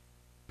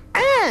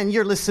And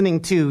you're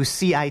listening to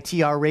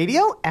CITR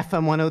Radio,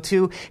 FM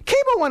 102,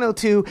 Cable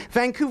 102,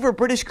 Vancouver,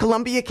 British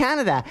Columbia,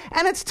 Canada.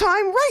 And it's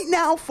time right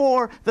now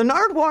for the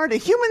Nardwuar, the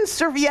Human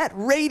Serviette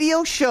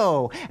Radio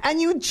Show. And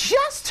you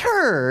just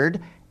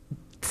heard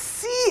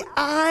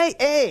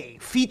CIA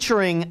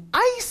featuring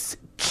Ice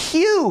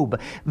Cube.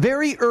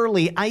 Very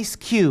early Ice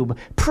Cube,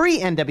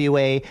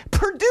 pre-NWA,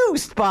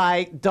 produced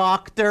by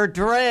Dr.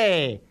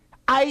 Dre.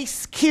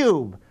 Ice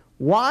Cube.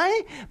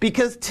 Why?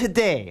 Because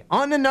today,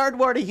 on the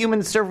Nardwuar, the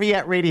Human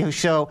Serviette Radio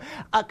Show,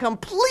 a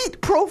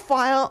complete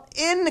profile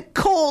in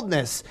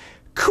coldness,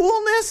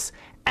 coolness,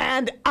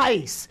 and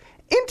ice.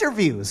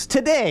 Interviews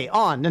today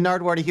on the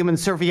Nardwuar, the Human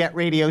Serviette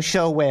Radio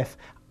Show with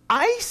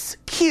Ice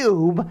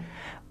Cube,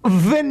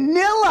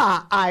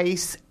 Vanilla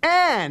Ice,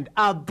 and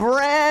a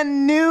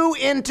brand new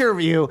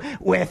interview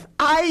with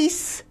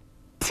Ice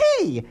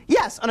T.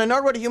 Yes, on a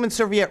Nardwuar, the Human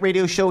Serviette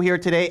Radio Show here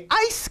today,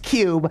 Ice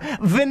Cube,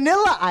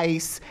 Vanilla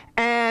Ice,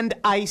 and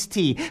Ice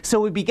T. So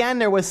we began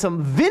there with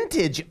some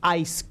vintage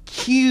Ice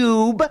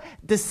Cube,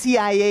 the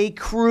CIA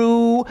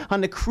Crew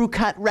on the Crew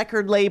Cut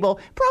record label,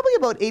 probably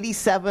about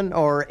 87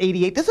 or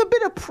 88. There's a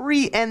bit of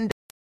pre-NWA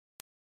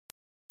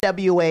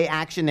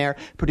action there,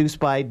 produced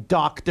by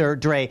Dr.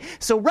 Dre.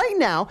 So right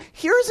now,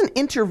 here's an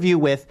interview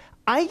with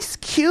Ice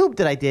Cube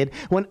that I did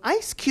when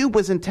Ice Cube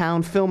was in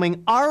town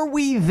filming Are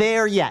We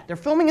There Yet? They're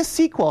filming a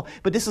sequel,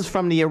 but this is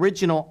from the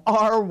original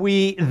Are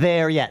We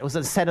There Yet? It was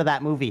a set of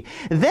that movie.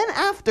 Then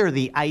after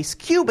the Ice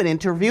Cube an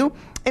interview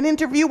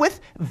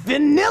with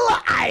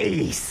Vanilla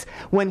Ice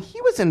when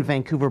he was in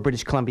Vancouver,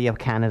 British Columbia,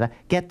 Canada.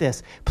 Get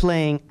this,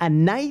 playing A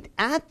Night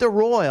at the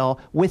Royal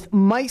with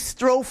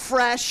Maestro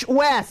Fresh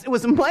West. It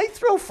was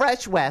Maestro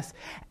Fresh West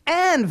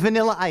and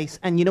Vanilla Ice.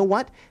 And you know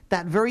what?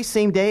 That very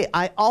same day,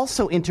 I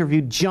also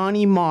interviewed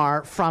Johnny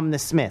Marr from The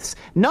Smiths.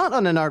 Not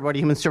on the Nardwuar, the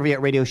Human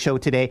Serviette Radio Show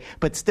today,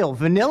 but still,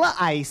 Vanilla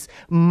Ice,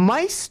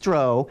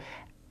 Maestro,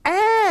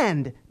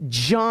 and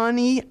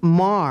Johnny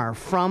Marr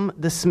from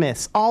The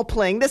Smiths, all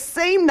playing the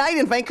same night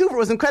in Vancouver. It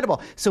was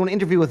incredible. So an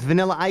interview with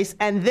Vanilla Ice,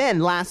 and then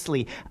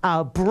lastly,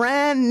 a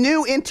brand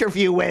new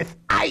interview with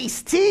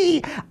Ice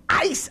T.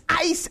 Ice,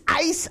 ice,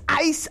 ice,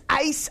 ice,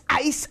 ice,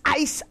 ice,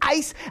 ice,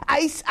 ice,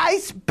 ice,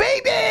 ice,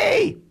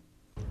 baby!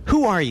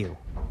 Who are you?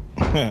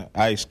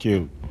 Ice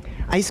Cube.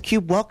 Ice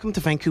Cube, welcome to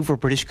Vancouver,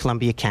 British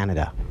Columbia,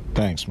 Canada.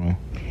 Thanks, man.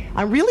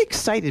 I'm really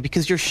excited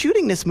because you're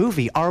shooting this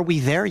movie, Are We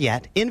There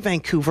Yet?, in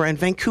Vancouver, and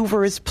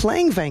Vancouver is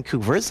playing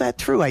Vancouver. Is that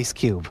true, Ice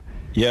Cube?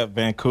 Yeah,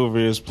 Vancouver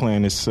is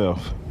playing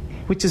itself.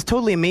 Which is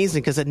totally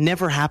amazing because it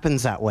never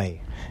happens that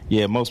way.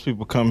 Yeah, most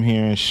people come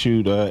here and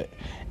shoot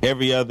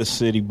every other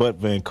city but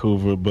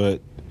Vancouver,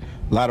 but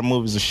a lot of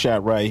movies are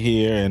shot right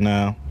here,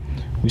 and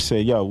we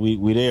say, yo,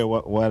 we there,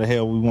 why the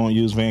hell we won't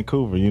use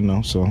Vancouver, you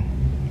know, so...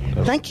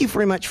 Thank you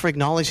very much for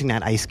acknowledging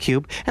that, Ice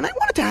Cube. And I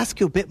wanted to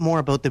ask you a bit more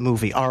about the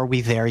movie, Are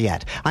We There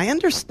Yet? I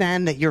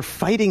understand that you're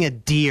fighting a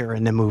deer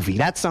in the movie.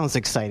 That sounds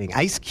exciting.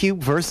 Ice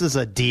Cube versus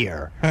a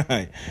deer.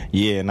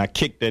 Yeah, and I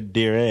kicked that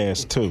deer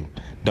ass, too.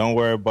 Don't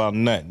worry about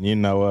nothing. You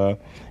know,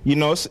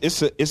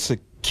 it's a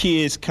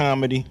kids'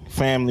 comedy,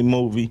 family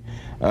movie,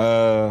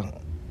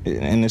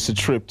 and it's a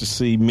trip to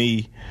see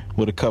me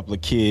with a couple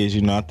of kids.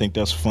 You know, I think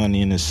that's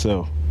funny in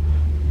itself.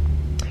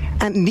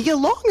 And Nia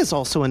Long is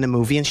also in the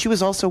movie, and she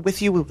was also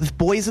with you with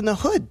Boys in the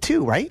Hood,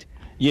 too, right?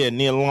 Yeah,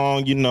 Nia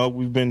Long, you know,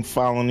 we've been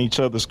following each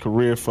other's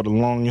career for the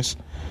longest.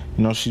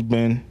 You know, she's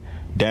been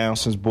down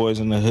since Boys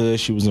in the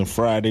Hood. She was in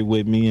Friday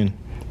with me, and,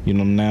 you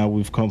know, now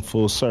we've come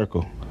full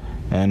circle.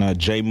 And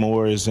Jay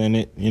Moore is in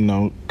it, you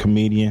know,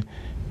 comedian,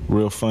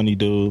 real funny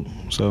dude.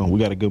 So we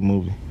got a good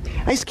movie.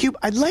 Ice Cube,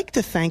 I'd like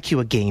to thank you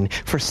again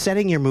for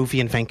setting your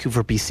movie in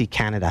Vancouver, BC,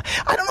 Canada.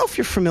 I don't know if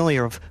you're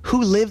familiar of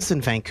who lives in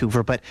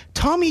Vancouver, but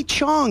Tommy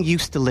Chong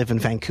used to live in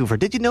Vancouver.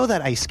 Did you know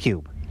that, Ice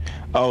Cube?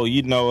 Oh,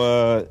 you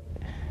know,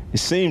 it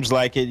seems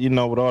like it, you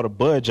know, with all the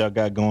buzz y'all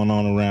got going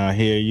on around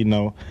here, you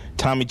know,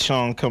 Tommy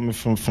Chong coming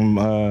from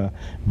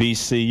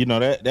BC, you know,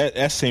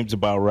 that seems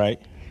about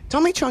right.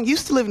 Tommy Chong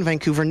used to live in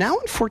Vancouver. Now,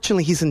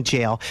 unfortunately, he's in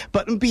jail.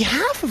 But on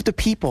behalf of the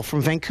people from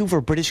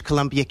Vancouver, British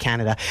Columbia,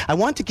 Canada, I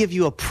want to give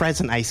you a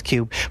present, Ice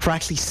Cube, for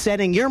actually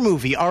setting your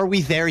movie, Are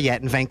We There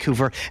Yet?, in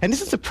Vancouver. And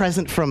this is a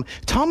present from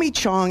Tommy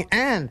Chong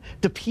and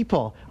the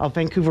people of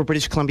Vancouver,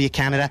 British Columbia,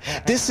 Canada.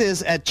 This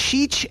is a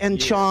Cheech and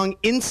Chong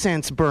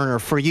incense burner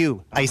for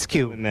you, Ice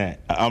Cube.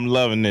 I'm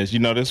loving this. You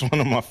know, this is one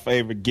of my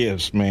favorite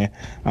gifts, man.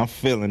 I'm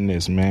feeling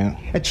this, man.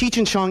 A Cheech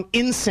and Chong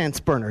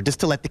incense burner, just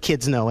to let the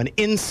kids know, an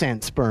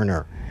incense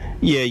burner.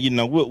 Yeah, you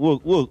know,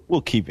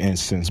 we'll keep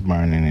incense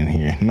burning in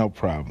here, no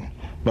problem.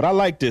 But I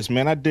like this,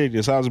 man. I dig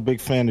this. I was a big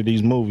fan of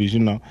these movies, you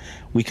know.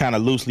 We kind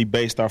of loosely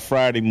based our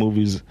Friday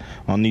movies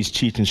on these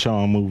Cheech and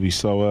Chong movies,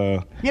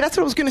 so... Yeah, that's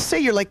what I was going to say.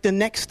 You're like the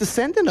next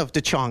descendant of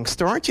the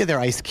Chongster, aren't you there,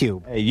 Ice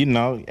Cube? Hey, you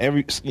know,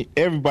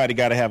 everybody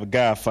got to have a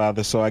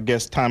godfather, so I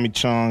guess Tommy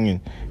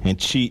Chong and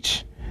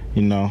Cheech,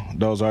 you know,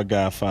 those are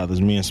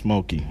godfathers, me and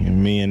Smokey,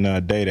 and me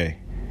and Day-Day.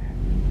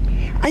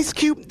 Ice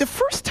Cube, the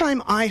first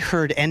time I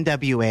heard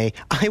NWA,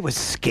 I was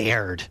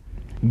scared.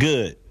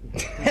 Good.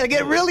 Like,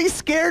 it really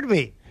scared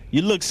me.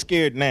 You look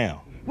scared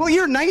now. Well,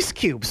 you're Nice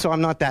Cube, so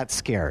I'm not that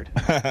scared.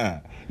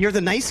 You're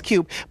the Nice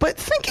Cube. But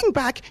thinking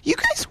back, you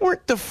guys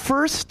weren't the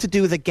first to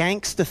do the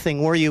gangsta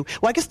thing, were you?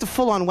 Well, I guess the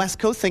full-on West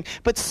Coast thing.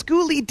 But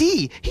Schoolie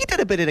D, he did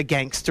a bit of the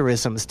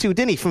gangsterisms too,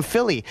 didn't he, from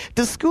Philly?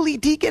 Does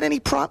Schoolie D get any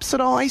props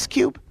at all, Ice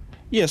Cube?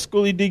 Yeah,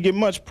 Schoolie D get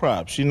much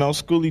props. You know,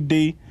 Schoolie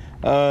D,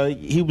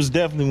 he was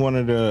definitely one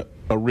of the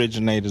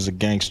originators of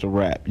gangster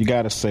rap. You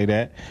got to say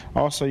that.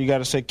 Also, you got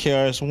to say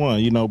KRS-One,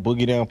 you know,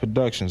 Boogie Down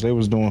Productions. They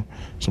was doing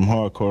some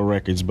hardcore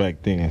records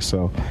back then.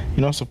 So,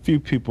 you know, it's a few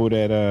people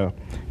that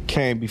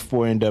came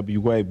before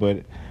NWA,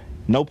 but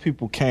no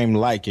people came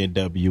like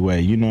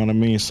NWA, you know what I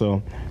mean?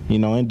 So, you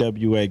know,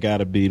 NWA got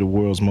to be the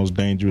world's most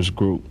dangerous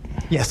group.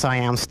 Yes, I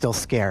am still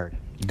scared.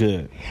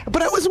 Good.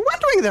 But I was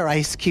wondering there,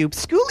 Ice Cube,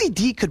 Schoolie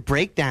D could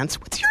break dance.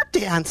 What's your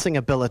dancing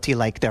ability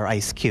like there,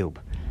 Ice Cube?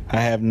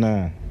 I have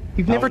none.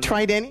 You've never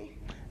tried any?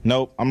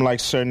 Nope. I'm like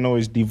Sir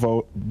Noise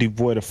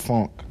devoid of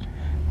funk.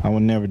 I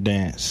would never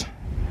dance.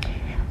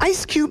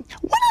 Ice Cube,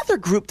 one other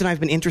group that I've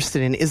been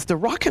interested in is the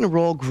rock and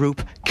roll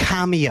group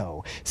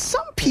Cameo.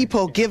 Some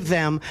people give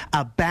them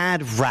a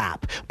bad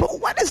rap, but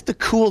what is the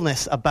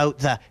coolness about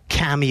the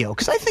Cameo?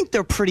 Because I think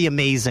they're pretty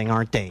amazing,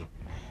 aren't they?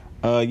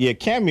 Yeah,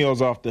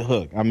 Cameo's off the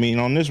hook. I mean,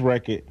 on this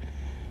record,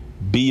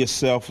 Be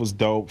Yourself was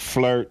dope,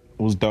 Flirt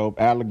was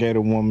dope, Alligator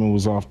Woman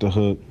was off the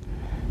hook.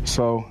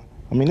 So,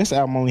 I mean, this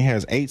album only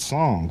has 8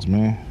 songs,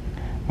 man.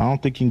 I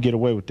don't think you can get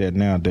away with that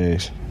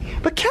nowadays.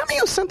 But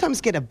Cameos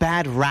sometimes get a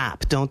bad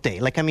rap, don't they?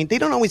 Like, I mean, they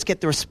don't always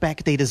get the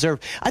respect they deserve.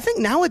 I think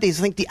nowadays,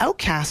 the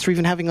Outcasts are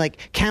even having,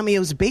 like,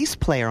 Cameo's bass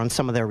player on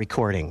some of their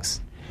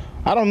recordings.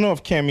 I don't know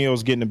if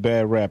Cameo's getting a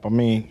bad rap. I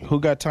mean, who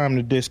got time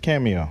to diss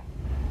Cameo?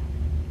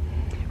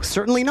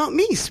 Certainly not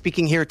me,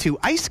 speaking here to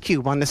Ice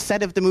Cube on the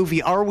set of the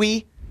movie Are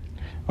We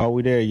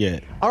There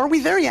Yet? Are we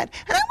there yet?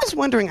 And I was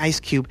wondering, Ice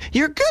Cube,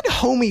 your good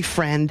homie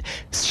friend,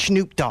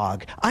 Snoop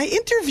Dogg, I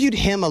interviewed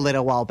him a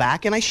little while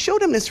back, and I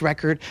showed him this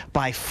record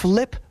by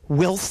Flip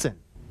Wilson.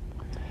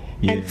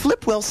 Yeah. And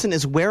Flip Wilson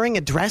is wearing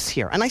a dress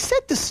here. And I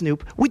said to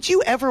Snoop, would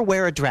you ever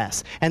wear a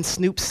dress? And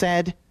Snoop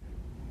said,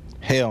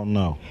 hell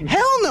no.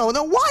 Hell no.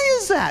 Now, why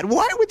is that?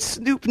 Why would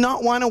Snoop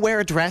not want to wear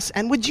a dress?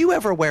 And would you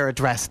ever wear a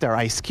dress there,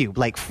 Ice Cube,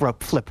 like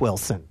Flip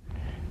Wilson?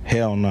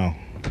 Hell no.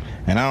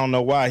 And I don't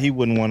know why he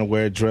wouldn't want to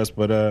wear a dress,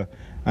 but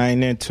I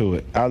ain't into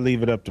it. I'll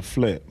leave it up to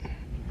Flip.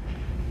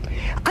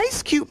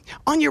 Ice Cube,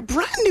 on your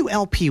brand new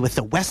LP with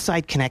the West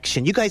Side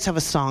Connection, you guys have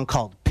a song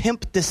called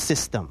Pimp the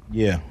System.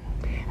 Yeah.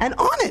 And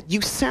on it,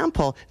 you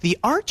sample the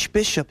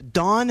Archbishop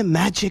Don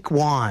Magic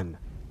Juan.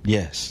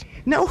 Yes.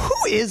 Now,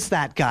 who is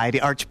that guy,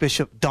 the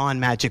Archbishop Don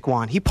Magic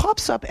Juan? He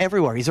pops up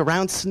everywhere. He's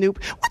around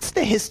Snoop. What's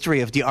the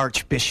history of the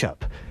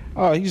Archbishop?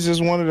 Oh, he's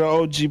just one of the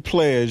OG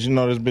players, you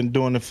know, that's been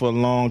doing it for a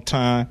long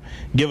time.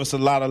 Give us a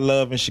lot of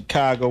love in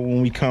Chicago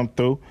when we come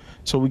through.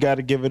 So we got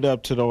to give it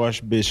up to the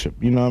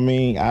Archbishop. You know what I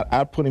mean?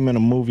 I put him in a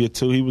movie or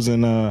two. He was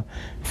in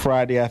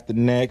Friday After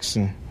Next,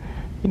 and,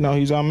 you know,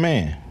 he's our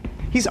man.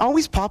 He's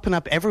always popping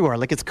up everywhere.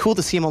 Like, it's cool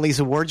to see him on these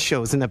award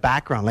shows in the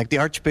background. Like, the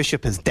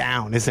Archbishop is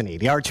down, isn't he?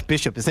 The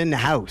Archbishop is in the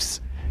house.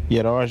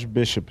 Yeah, the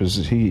Archbishop is,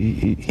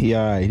 he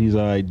all right. He's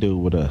all right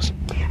dude with us.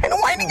 And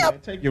winding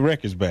up... Take your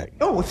records back.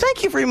 Oh,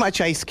 thank you very much,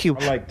 Ice Cube.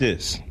 I like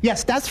this.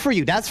 Yes, that's for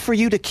you. That's for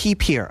you to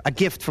keep here. A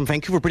gift from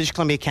Vancouver, British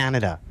Columbia,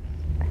 Canada.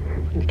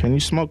 Can you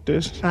smoke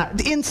this?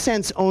 The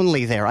incense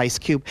only there, Ice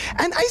Cube.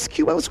 And Ice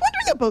Cube, I was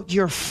wondering about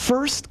your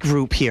first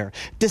group here,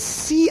 the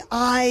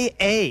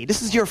CIA.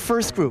 This is your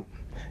first group.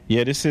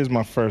 Yeah, this is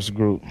my first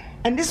group.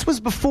 And this was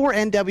before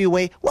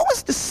NWA. What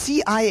was the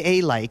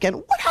CIA like, and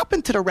what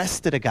happened to the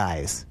rest of the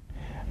guys?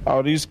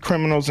 Oh, these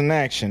criminals in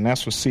action.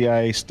 That's what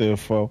CIA stood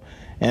for.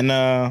 And,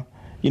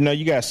 you know,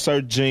 you got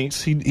Sir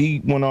Jinx.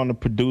 He went on to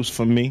produce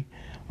for me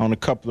on a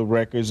couple of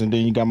records. And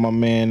then you got my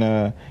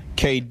man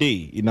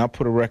KD. You know, I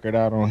put a record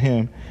out on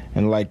him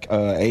in like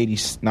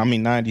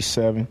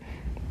 97.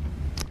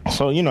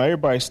 So, you know,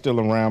 everybody's still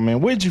around,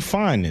 man. Where'd you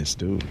find this,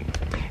 dude?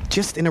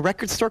 Just in a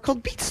record store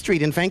called Beat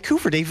Street in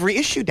Vancouver. They've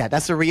reissued that.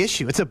 That's a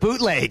reissue. It's a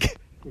bootleg.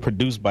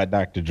 Produced by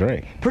Dr.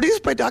 Dre.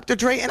 Produced by Dr.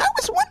 Dre. And I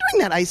was wondering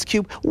that, Ice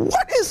Cube,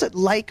 what is it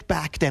like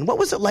back then? What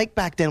was it like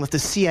back then with the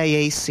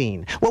CIA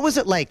scene? What was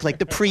it like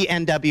the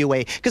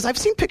pre-NWA? Because I've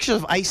seen pictures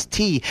of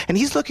Ice-T, and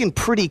he's looking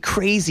pretty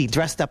crazy,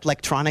 dressed up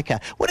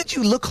electronica. What did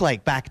you look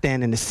like back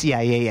then in the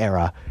CIA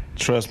era?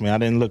 Trust me, I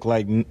didn't look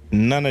like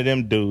none of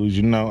them dudes,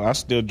 you know. I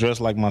still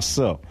dressed like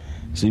myself.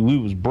 See, we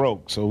was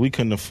broke, so we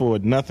couldn't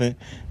afford nothing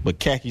but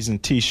khakis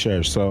and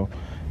T-shirts. So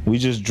we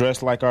just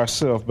dressed like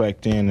ourselves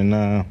back then,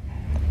 and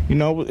you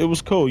know, it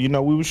was cool. You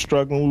know, we was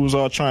struggling. We was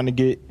all trying to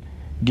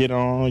get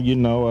on. You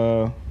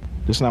know,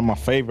 it's not my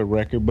favorite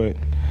record, but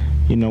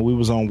you know, we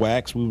was on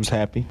wax. We was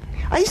happy.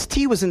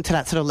 Ice-T was into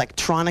that sort of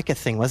electronica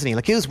thing, wasn't he?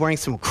 Like, he was wearing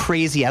some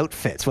crazy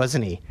outfits,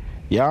 wasn't he?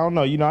 Yeah, I don't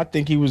know. You know, I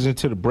think he was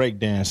into the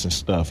breakdance and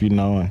stuff. You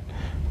know, and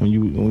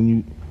when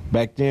you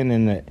back then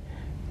in the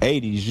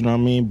 80s, you know what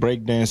I mean,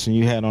 breakdancing,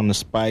 you had on the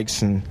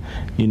spikes, and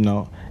you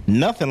know,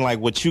 nothing like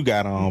what you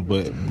got on,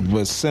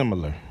 but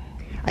similar.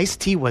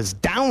 Ice-T was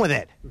down with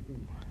it.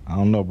 I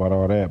don't know about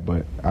all that,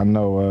 but I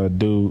know,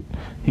 dude,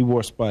 he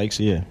wore spikes,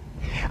 yeah.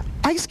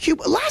 Ice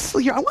Cube,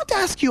 lastly here, I want to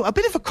ask you a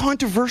bit of a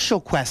controversial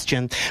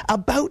question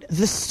about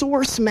the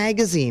Source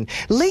magazine.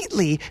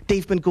 Lately,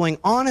 they've been going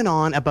on and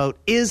on about,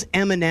 is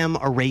Eminem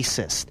a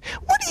racist?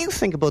 What do you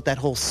think about that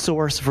whole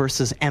Source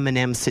versus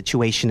Eminem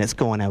situation that's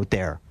going out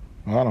there?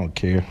 I don't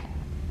care.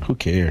 Who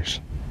cares?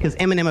 Because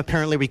Eminem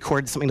apparently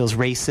recorded something that was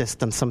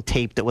racist on some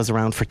tape that was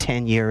around for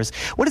 10 years.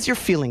 What is your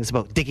feelings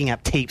about digging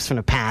up tapes from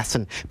the past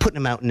and putting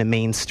them out in the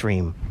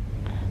mainstream?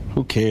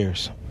 Who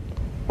cares?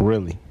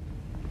 Really?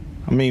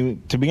 I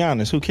mean, to be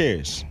honest, who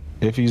cares?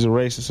 If he's a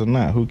racist or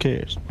not, who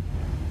cares?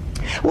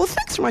 Well,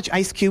 thanks so much,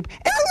 Ice Cube.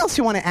 Anything else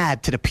you want to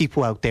add to the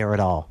people out there at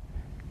all?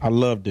 I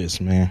love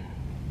this, man.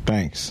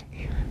 Thanks.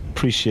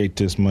 Appreciate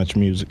this much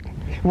music.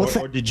 Well,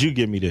 or did you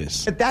give me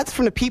this? That's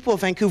from the people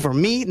of Vancouver.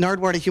 Me,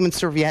 Nardwuar, the Human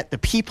Serviette, the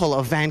people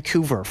of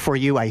Vancouver, for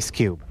you, Ice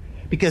Cube.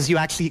 Because you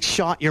actually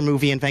shot your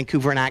movie in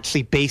Vancouver and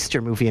actually based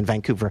your movie in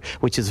Vancouver,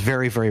 which is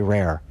very, very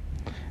rare.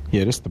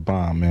 Yeah, this the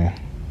bomb, man.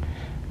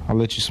 I'll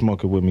let you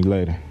smoke it with me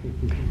later.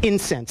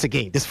 Incense,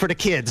 again. This is for the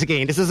kids,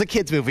 again. This is a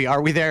kids' movie.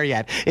 Are we there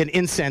yet? An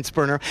incense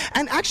burner.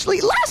 And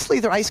actually, lastly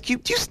there, Ice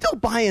Cube, do you still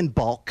buy in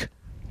bulk?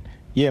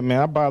 Yeah,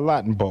 man, I buy a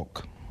lot in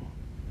bulk.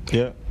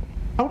 Yeah.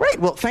 All right,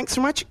 well, thanks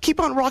so much. Keep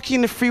on rocking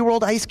in the free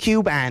world, Ice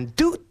Cube, and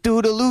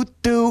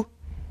do-do-do-do-do.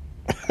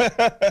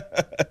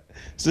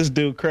 Is this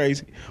dude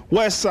crazy?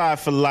 West Side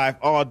for life,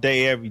 all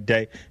day, every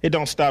day. It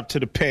don't stop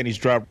till the panties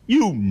drop.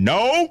 You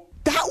know?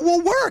 That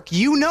will work.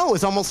 You know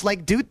is almost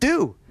like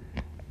do-do.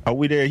 Are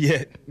we there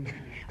yet?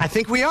 I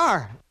think we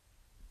are.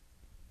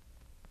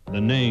 The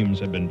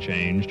names have been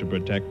changed to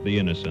protect the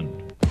innocent.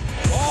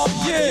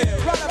 Oh yeah,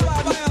 right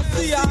about now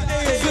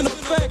CIA is in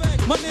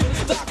effect. My name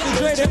is Dr.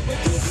 Dre, the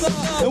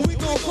producer, and we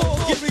gon' call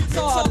Get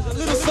Retarded. A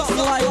little something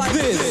like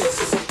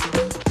this.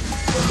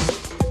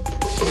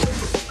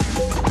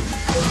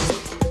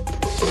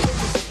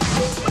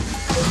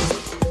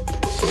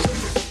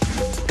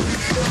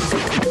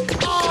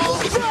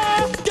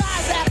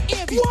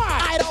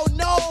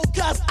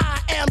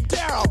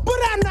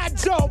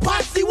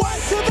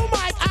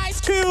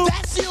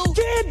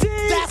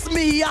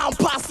 I'm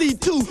Posse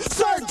 2.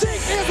 Sir Dick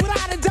is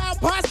without a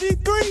doubt Posse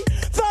 3.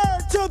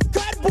 Third to the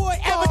cut boy,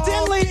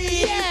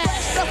 evidently. Yeah.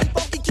 Fresh, stuffy,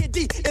 funky Kid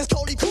D is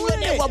totally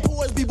coolin' it. What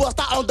boys be bust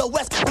out on the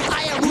west,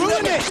 I am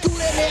ruling it. Schooling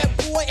that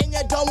boy, and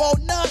you don't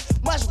want none.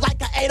 Much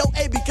like an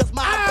 808 because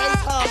my bass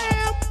hum. I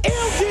am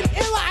ill, getting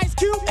ill. Ice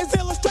Cube is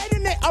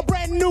illustrating it. A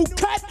brand new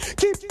cut.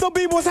 Keep the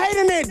B-boys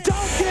hating it.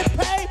 Don't get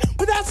paid,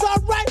 but that's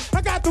alright.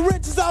 I got the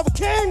riches of a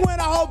king when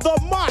I hold the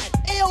mic.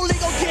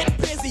 Illegal getting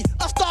busy.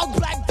 A stark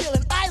black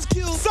villain. Ice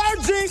Cube.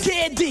 Surgeon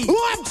Kid D.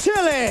 I'm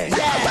chillin'.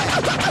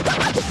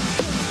 Yeah.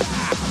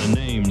 The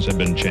names have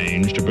been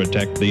changed to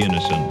protect the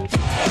innocent.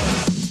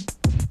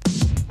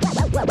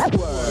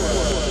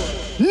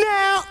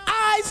 Now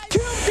Ice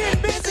Cube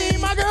getting busy.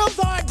 My girls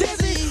are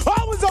dizzy.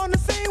 Always on the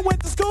scene with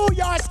the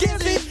schoolyard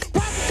skizzy.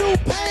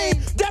 Prostitute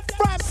pain, death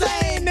from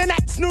sane. And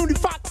that snooty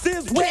fox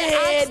is where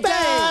I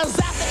stand.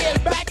 Zaffa is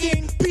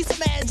backing, piece of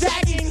man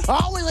jacking.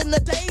 Always in the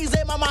days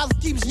and my mouth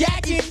keeps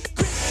yakking.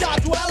 Crenshaw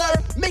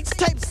dweller,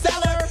 mixtape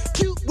seller.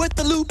 Cute with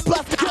the loot,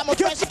 plus I'm a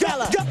fresh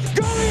geller.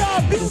 Girly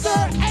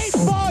abuser,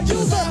 8-ball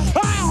user.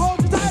 I hold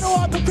the title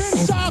of the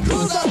Crenshaw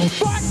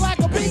cruiser. Bark like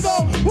a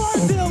beagle,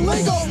 words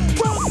illegal.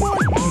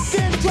 12-point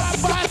then drop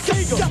by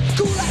single.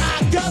 Cooler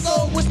I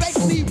guzzle, which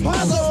makes me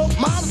puzzle.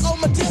 Mom's on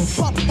my tip,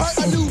 pump, hurt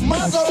a new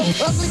muzzle.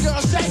 Ugly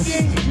girl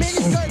shaking,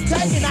 mini skirt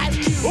taking. Ice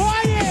Cube,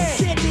 oh yeah.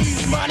 Get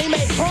these money,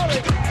 make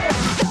hurry.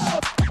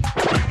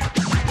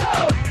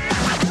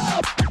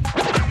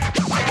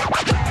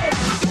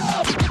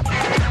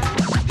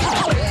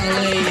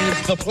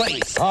 The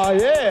place. Oh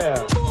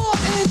yeah. 4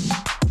 and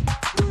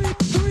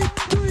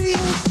 3,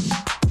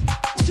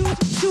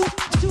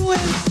 2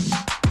 and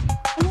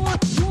 1.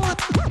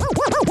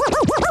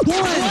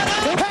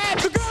 Had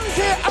the girls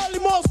here early,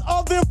 most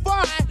of them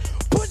fine.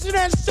 Pushing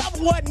and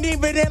shoving wasn't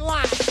even in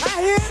line.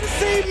 I hear to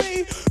see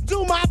me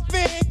do my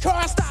thing.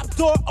 Car stop,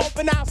 door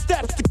open, out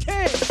steps the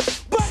king.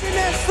 Bugging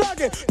and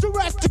slugging to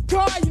rest the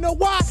car. You know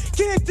why?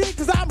 Kid D,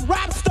 cause I'm a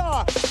rap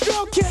star.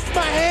 Girl kissed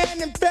my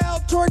hand and fell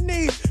to her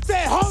knees.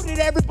 Said, hold it,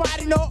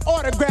 everybody, no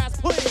autographs,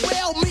 please.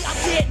 Well, me, I'm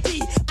Kid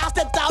D. I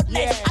stepped out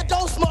next. Yeah. I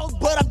don't smoke,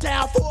 but I'm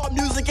down for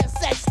music and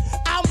sex.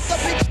 I'm the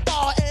big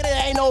star, and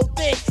it ain't no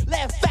thing.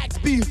 Let facts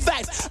be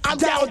facts. I'm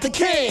down with the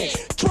king.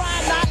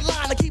 Try not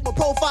lying to keep my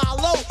profile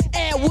low.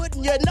 And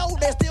wouldn't you know,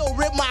 they still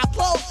rip my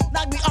clothes.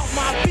 Knock me off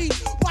my feet,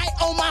 right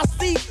on my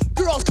seat.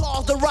 Girls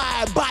cause the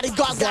ride,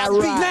 bodyguards got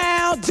beat.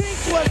 Now,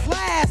 Jinx was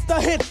last to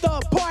hit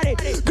the party.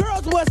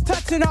 Girls was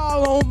touching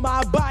all on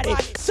my body.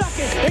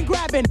 Sucking and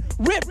grabbing,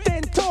 ripped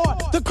and tore.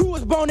 The crew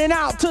was boning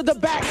out to the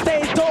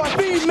backstage door.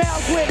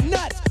 Females with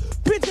nuts,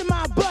 pitching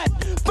my butt.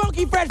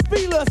 Funky fresh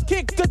feelers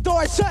kick the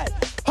door shut.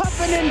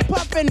 Huffing and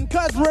puffing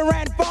cause we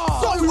ran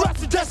far. So we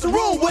rushed to just the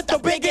room with the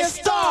biggest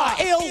star.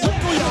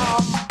 Illegal,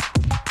 y'all.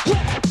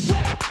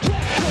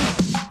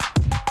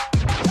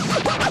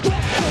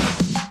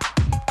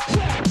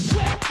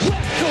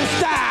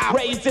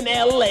 Raised in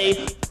L.A.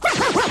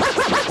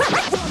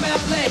 From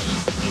L.A.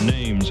 The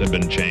names have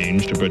been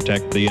changed to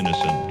protect the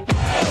innocent.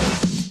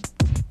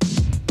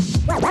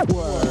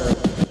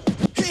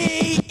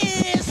 He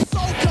is so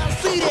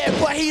conceited,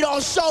 but he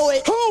don't show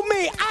it. Who,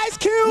 me? Ice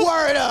Cube?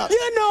 Word up.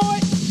 You know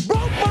it.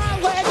 Broke my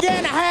leg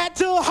and I had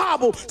to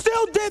hobble.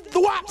 Still did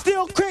the wop,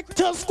 still quick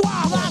to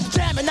squabble. I'm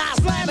jamming, not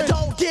slamming,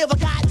 don't give a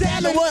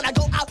goddamn it. When I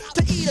go out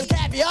to eat a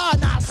caviar,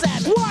 not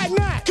salmon. Why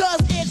not? Cause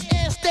it's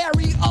in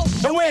stereo.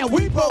 And when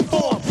we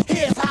perform,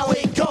 here's how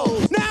it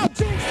goes. Now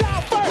Jinx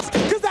out first,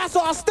 cause that's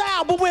our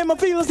style. But when my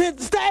feelings hit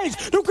the stage,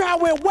 the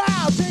crowd went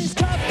wild. Jinx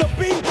cut the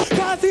beat,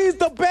 cause he's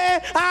the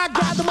band. I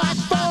got the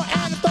microphone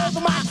and throw the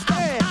mic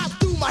stand. I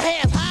threw my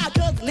hands high,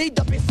 cause need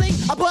to be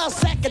seen. I buzz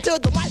second to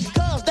the mic,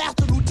 cause that's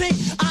the routine.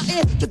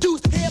 I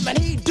introduced him and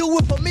he do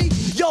it for me.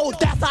 Yo,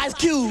 that's Ice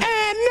Cube.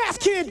 And that's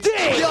Kid D.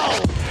 Yo.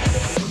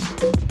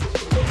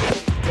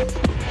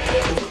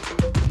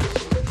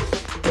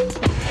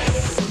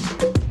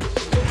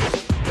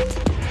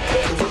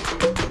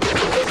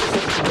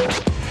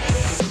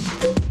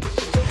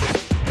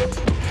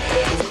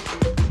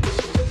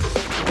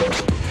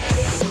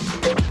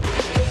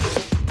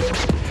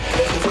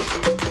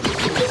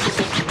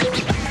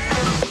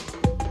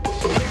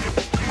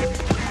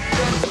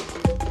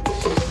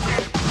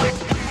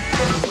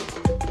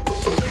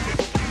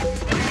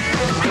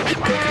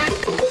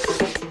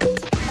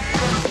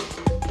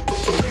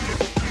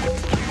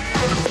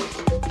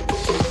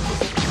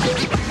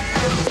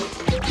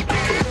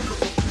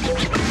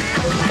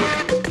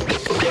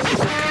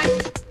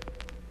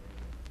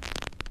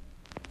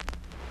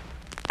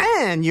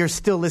 And you're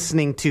still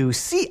listening to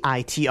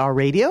CITR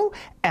Radio,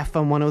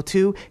 FM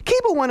 102,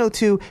 Cable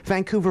 102,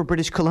 Vancouver,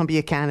 British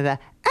Columbia, Canada,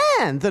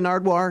 and the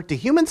Nardwuar to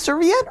Human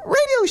Serviette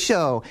Radio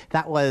Show.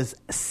 That was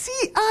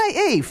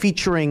CIA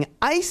featuring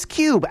Ice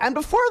Cube. And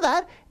before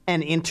that,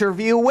 an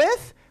interview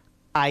with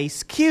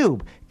Ice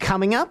Cube.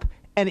 Coming up,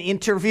 an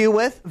interview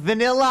with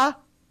Vanilla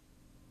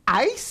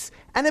Ice.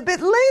 And a bit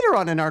later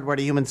on the Nardwuar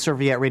to Human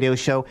Serviette Radio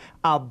Show,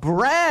 a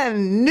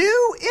brand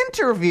new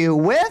interview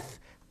with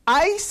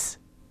Ice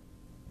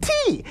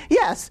T.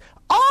 Yes,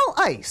 all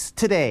ice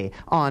today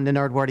on the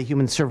Nardwuar to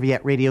Human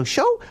Serviette Radio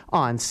Show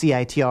on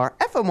CITR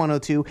FM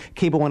 102,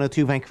 Cable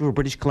 102, Vancouver,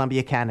 British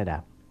Columbia,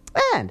 Canada.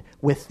 And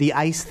with the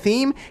ice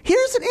theme,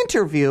 here's an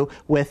interview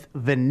with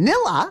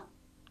Vanilla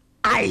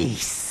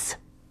Ice.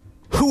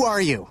 Who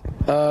are you?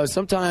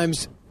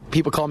 Sometimes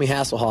people call me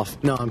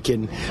Hasselhoff. No, I'm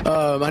kidding.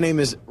 My name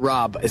is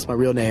Rob. It's my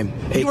real name.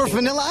 You were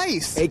Vanilla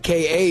Ice.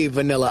 A.K.A.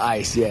 Vanilla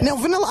Ice, yeah. Now,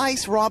 Vanilla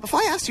Ice, Rob, if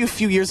I asked you a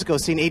few years ago,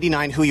 saying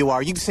 89 who you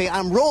are, you'd say,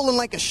 I'm rolling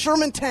like a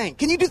Sherman tank.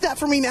 Can you do that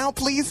for me now,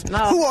 please? No,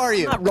 who are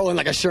you? I'm not rolling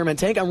like a Sherman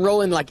tank. I'm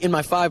rolling like in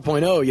my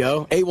 5.0,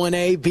 yo.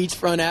 81A,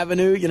 Beachfront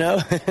Avenue, you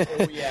know?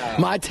 Oh, yeah.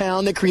 My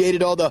town that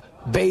created all the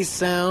bass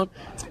sound.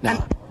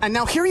 No. And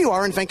now here you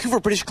are in Vancouver,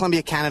 British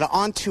Columbia, Canada,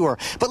 on tour.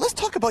 But let's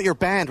talk about your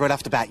band right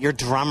off the bat, your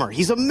drummer.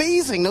 He's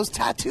amazing, those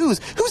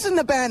tattoos. Who's in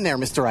the band there,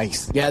 Mr.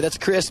 Ice? Yeah, that's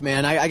Chris,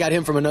 man. I got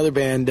him from another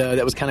band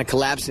that was kind of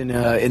collapsing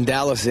in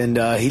Dallas, and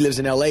he lives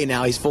in L.A.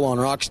 now. He's full-on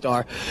rock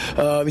star.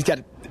 He's got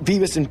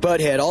Beavis and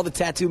Butthead, all the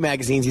tattoo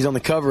magazines he's on the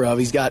cover of.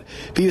 He's got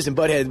Beavis and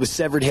Butthead with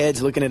severed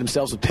heads looking at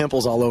themselves with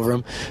pimples all over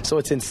him. So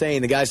it's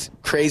insane. The guy's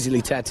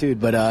crazily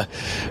tattooed, but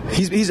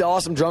he's an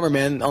awesome drummer,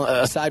 man.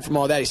 Aside from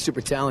all that, he's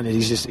super talented.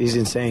 He's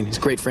insane. He's a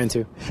great friend,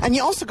 too. And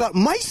you also got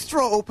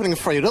Maestro opening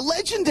for you, the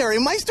legendary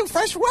Maestro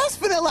Fresh West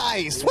Vanilla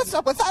Ice. What's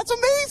up with that? It's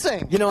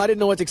amazing. You know, I didn't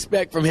know what to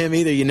expect from him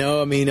either, you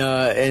know. I mean,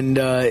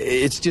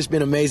 it's just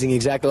been amazing,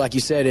 exactly like you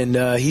said.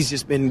 And he's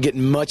just been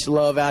getting much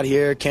love out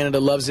here. Canada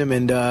loves him,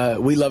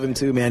 and we love him,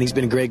 too, man. He's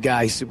been a great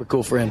guy. He's a super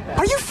cool friend.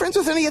 Are you friends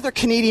with any other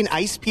Canadian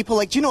ice people?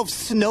 Like, do you know of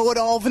Snow at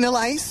all, Vanilla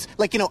Ice?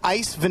 Like, you know,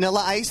 ice,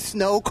 Vanilla Ice,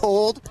 Snow,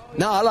 cold?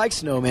 No, I like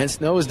Snow, man.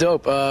 Snow is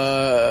dope.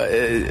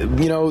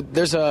 You know,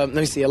 there's let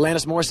me see,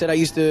 Alanis Morissette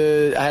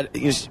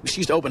she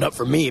used to open up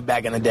for me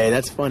back in the day.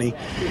 That's funny.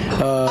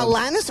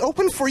 Alanis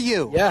opened for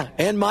you? Yeah,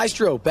 and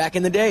Maestro back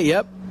in the day,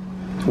 yep.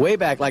 Way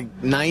back,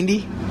 like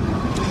 90,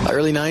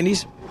 early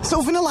 90s. So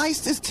Vanilla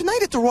Ice is tonight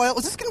at the Royal.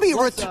 Is this going to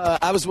be a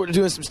I was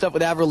doing some stuff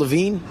with Avril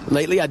Lavigne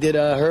lately. I did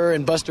her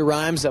and Busta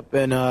Rhymes up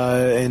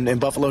in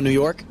Buffalo, New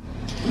York.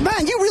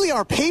 Man, you really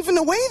are paving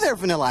the way there,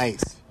 Vanilla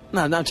Ice.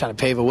 No, I'm not trying to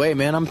pave a way,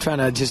 man. I'm trying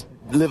to just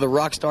live a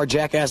rock star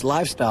jackass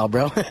lifestyle,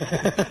 bro.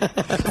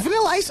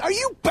 Vanilla Ice, are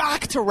you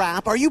back to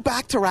rap?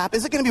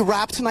 Is it going to be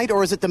rap tonight,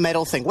 or is it the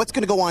metal thing? What's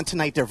going to go on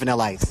tonight there,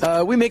 Vanilla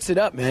Ice? We mix it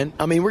up, man.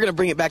 I mean, we're going to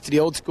bring it back to the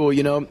old school,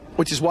 you know,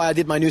 which is why I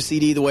did my new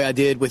CD the way I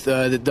did with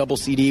the double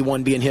CD,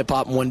 one being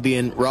hip-hop and one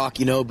being rock,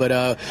 you know.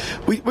 But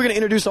we're going to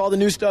introduce all the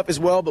new stuff as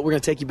well, but we're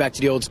going to take you back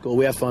to the old school.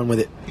 We have fun with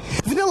it.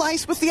 Vanilla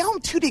Ice, with the album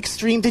To The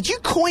Extreme, did you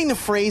coin the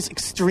phrase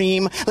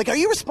extreme? Like, are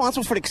you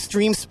responsible for the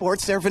extreme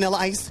sports there, Vanilla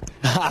Ice?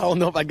 I don't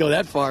know if I go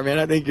that far, man.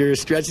 I think you're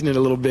stretching it a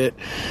little bit.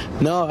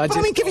 No, But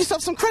I mean, give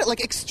yourself some credit.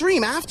 Like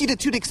Extreme, after you did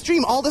Too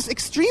Extreme, all this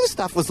Extreme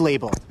stuff was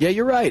labeled. Yeah,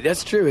 you're right.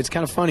 That's true. It's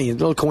kind of funny. A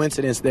little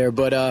coincidence there.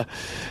 But,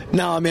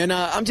 no, man,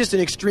 I'm just an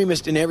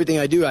extremist in everything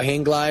I do. I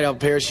hang glide, I'll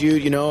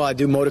parachute, I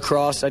do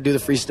motocross, I do the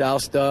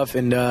freestyle stuff,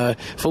 and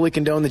fully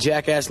condone the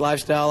jackass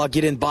lifestyle. I'll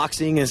get in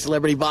boxing and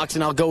celebrity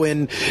boxing. I'll go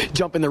in,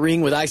 jump in the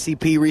ring with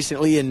ICP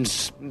recently and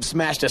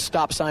smashed a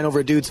stop sign over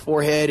a dude's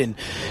forehead and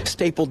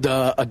stapled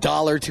a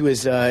dollar to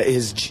his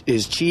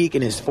cheek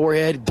and his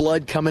forehead,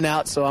 blood coming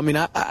out. So, I mean,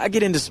 I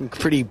get into some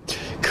pretty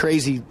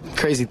crazy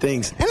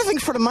things. Anything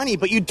for the money,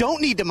 but you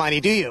don't need the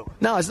money, do you?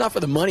 No, it's not for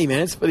the money,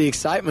 man. It's for the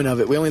excitement of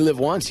it. We only live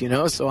once,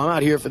 so I'm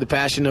out here for the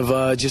passion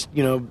of just,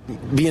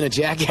 being a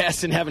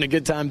jackass and having a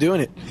good time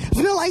doing it.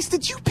 Vanilla Ice,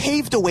 did you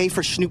pave the way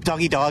for Snoop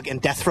Doggy Dogg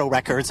and Death Row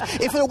Records?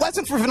 If it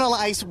wasn't for Vanilla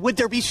Ice, would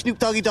there be Snoop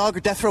Doggy Dogg or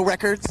Death Row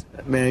Records?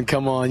 Man,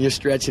 come on. You're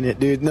stretching it,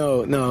 dude.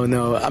 No.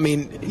 I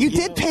mean... You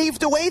did pave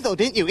the way, though,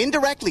 didn't you?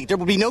 Indirectly. There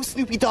would be no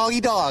Snoopy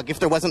Doggy Dogg if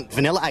there wasn't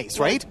Vanilla Ice,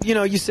 right?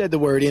 You said the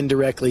word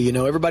indirectly.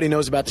 Everybody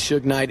knows about the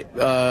Suge Knight,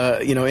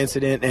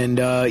 incident. And,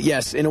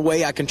 yes, in a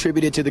way, I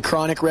contributed to the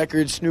Chronic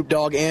Records, Snoop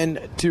Dogg,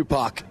 and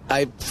Tupac.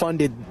 I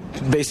funded,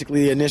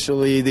 basically,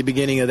 initially, the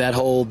beginning of that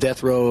whole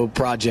Death Row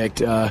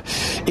project,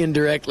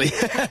 indirectly.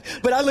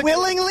 But I look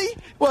willingly?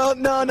 Well,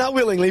 no, not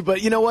willingly.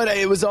 But you know what?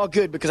 It was all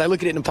good because I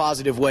look at it in a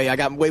positive way. I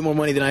got way more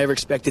money than I ever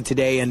expected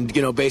today. And,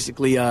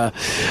 basically,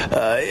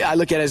 I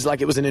look at it as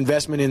like it was an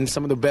investment in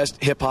some of the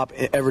best hip-hop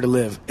ever to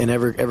live and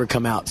ever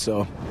come out.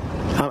 So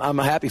I'm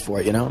happy for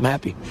it, I'm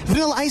happy.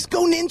 Vanilla Ice,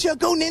 go Ninja,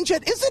 go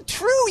Ninja. Is it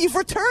true? You've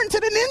returned to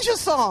the Ninja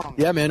song.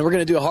 Yeah, man, we're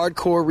going to do a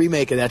hardcore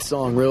remake of that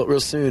song real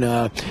soon.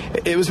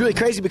 It was really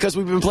crazy because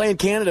we've been playing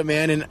Canada,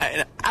 man, and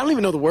I don't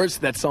even know the words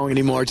to that song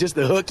anymore, just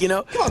the hook,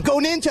 Come on, go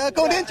Ninja,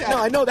 go Ninja. No,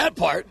 I know that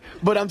part,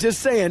 but I'm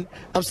saying,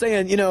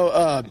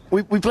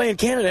 we play in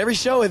Canada every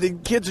show, and the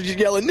kids are just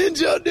yelling,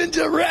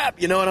 Ninja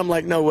rap, and I'm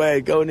like, no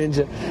way, go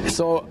Ninja.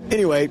 So,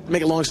 anyway,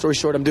 make a long story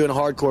short, I'm doing a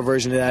hardcore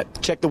version of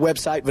that. Check the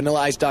website,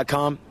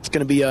 vanillaice.com. It's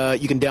going to be,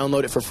 you can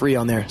download it for free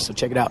on there, so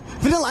check it out.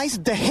 Vanilla Ice,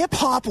 the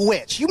hip-hop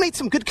witch. You made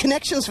some good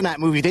connections from that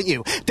movie, didn't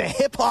you? The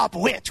hip-hop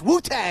witch,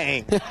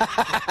 Wu-Tang.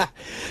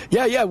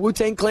 Yeah,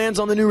 Wu-Tang Clan's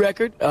on the new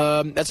record.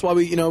 That's why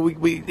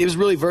it was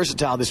really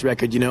versatile, this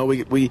record,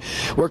 We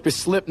worked with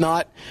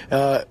Slipknot,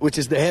 which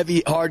is the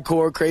heavy,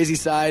 hardcore, crazy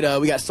side.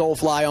 We got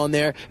Soulfly on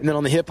there. And then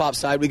on the hip-hop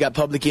side, we got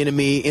Public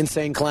Enemy,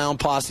 Insane Clown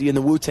Posse, and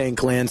the Wu-Tang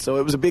Clan. So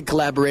it was a big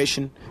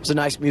collaboration. It was a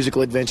nice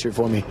musical adventure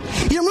for me.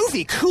 Your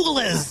movie, Cool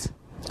as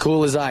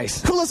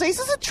Ice. Cool as Ice.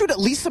 Is it true that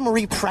Lisa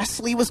Marie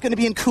Presley was going to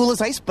be in Cool as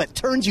Ice, but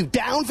turned you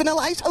down,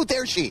 Vanilla Ice? How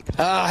dare she?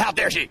 How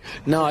dare she?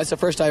 No, it's the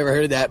first I ever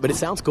heard of that, but it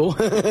sounds cool.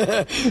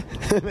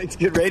 Makes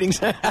good ratings.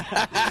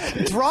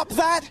 Drop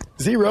that.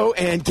 0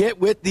 and get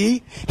with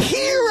the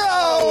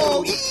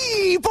hero.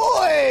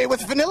 Boy,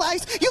 with Vanilla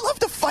Ice. You love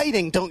the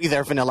fighting, don't you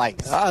there, Vanilla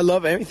Ice? I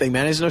love everything,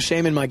 man. There's no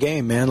shame in my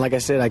game, man. Like I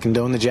said, I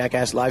condone the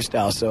jackass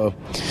lifestyle, so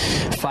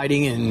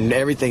fighting and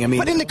everything. I mean,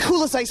 but in the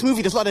Cool as Ice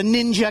movie, there's a lot of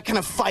ninja kind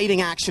of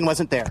fighting action,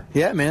 wasn't there?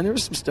 Yeah, man, there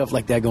was some stuff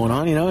like that going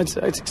on. It's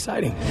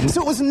exciting.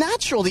 So it was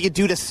natural that you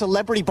do the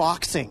celebrity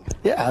boxing.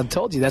 Yeah, I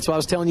told you. That's what I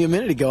was telling you a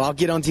minute ago. I'll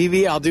get on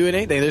TV. I'll do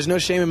anything. There's no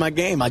shame in my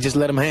game. I just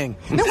let them hang.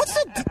 Now,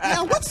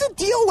 what's the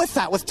deal with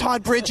that, with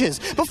Todd Bridges?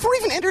 Before he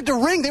even entered the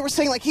ring, they were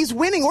saying, like, he's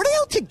winning. Were they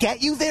out to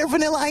get you there,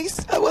 Vanilla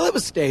Ice? Well, it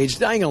was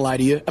staged. I ain't gonna lie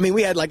to you. I mean,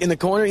 we had, like, in the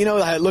corner,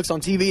 how it looks on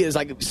TV, it's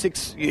like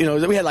 6,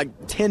 we had, like,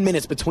 10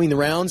 minutes between the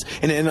rounds,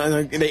 and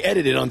they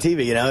edited it on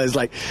TV,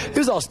 it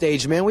was all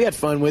staged, man. We had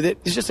fun with it.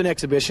 It's just an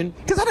exhibition.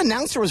 Because that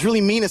announcer was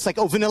really mean. It's like,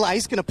 Vanilla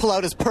Ice gonna pull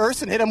out his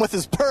purse and hit him with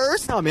his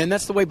purse? No, man,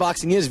 that's the way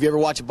boxing is. If you ever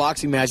watch a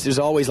boxing match, there's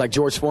always, like,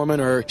 George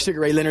Foreman or Sugar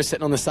Ray Leonard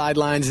sitting on the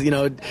sidelines,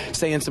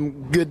 saying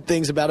some good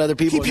things about other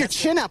people. Keep your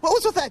chin up. What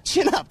was with that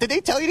chin up? Did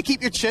they tell you to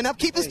keep your chin up?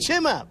 Keep his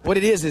chin up. What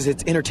it is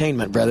it's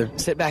entertainment, brother.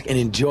 Sit back and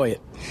enjoy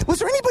it. Was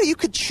there anybody you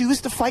could choose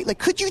to fight? Like,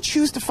 could you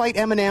choose to fight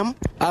Eminem?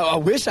 I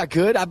wish I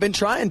could. I've been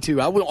trying to.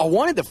 I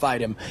wanted to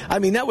fight him. I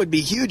mean, that would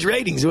be huge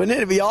ratings, wouldn't it?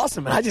 It'd be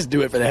awesome. And I just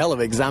do it for the hell of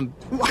it because I'm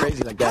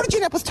crazy like that. How did you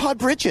end up with Todd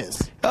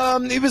Bridges?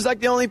 He was like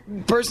the only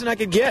person I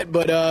could get,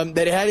 but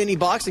that had any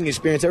boxing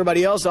experience.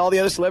 Everybody else, all the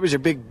other celebrities are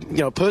big,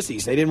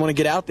 pussies. They didn't want to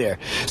get out there.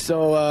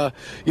 So,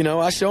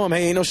 I show them,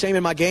 hey, ain't no shame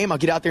in my game. I'll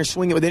get out there and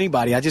swing it with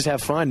anybody. I just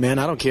have fun, man.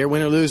 I don't care,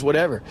 win or lose,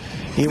 whatever.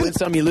 You win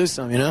some, you lose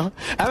some, I'm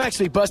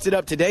actually busted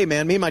up today,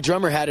 man. Me and my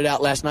drummer had it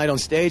out last night on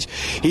stage.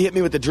 He hit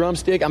me with the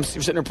drumstick. I'm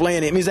sitting there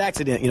playing it. It was an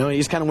accident, He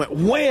just kind of went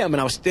wham,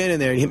 and I was standing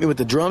there, and he hit me with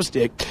the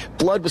drumstick.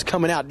 Blood was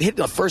coming out. It hit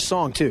the first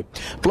song, too.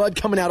 Blood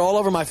coming out all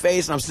over my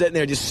face, and I'm sitting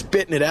there just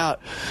spitting it out.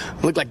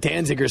 It looked like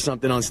Danzig or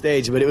something on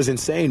stage, but it was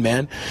insane,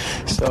 man.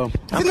 So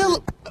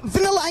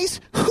Vanilla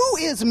Ice, who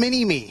is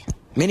Mini-Me?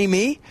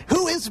 Mini-Me?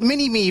 Who is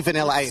Mini-Me,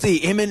 Vanilla Ice?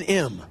 See,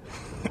 M&M.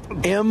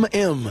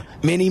 M-M.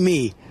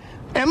 Mini-Me.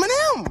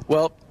 Eminem?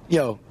 Well,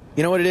 you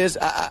know what it is?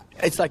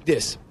 It's like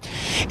this.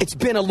 It's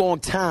been a long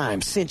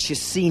time since you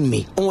seen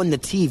me on the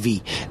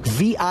TV.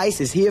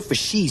 V-Ice is here for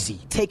Sheezy,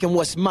 taking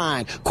what's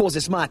mine, cause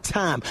it's my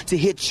time to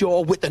hit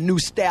y'all with a new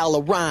style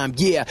of rhyme.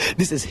 Yeah,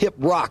 this is hip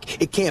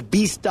rock, it can't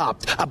be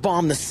stopped. I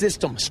bomb the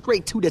system,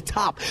 straight to the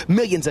top.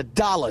 Millions of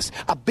dollars,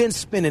 I've been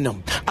spending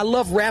them. I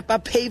love rap, I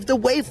paved the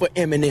way for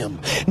Eminem.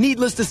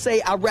 Needless to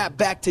say, I rap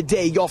back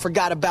today. Y'all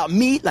forgot about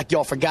me like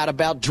y'all forgot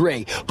about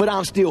Dre. But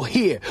I'm still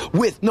here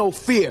with no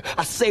fear.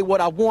 I say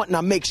what I want and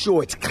I make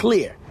sure it's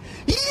clear.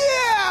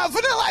 Yeah,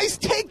 Vanilla Ice,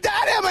 take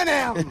that,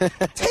 Eminem.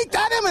 Take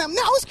that, Eminem.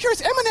 Now, I was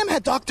curious. Eminem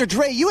had Dr.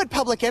 Dre. You had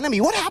Public Enemy.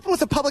 What happened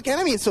with the Public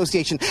Enemy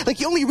Association? Like,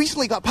 you only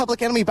recently got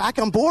Public Enemy back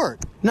on board.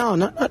 No,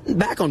 not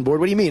back on board.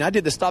 What do you mean? I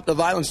did the Stop the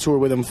Violence tour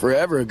with him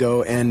forever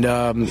ago, and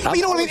but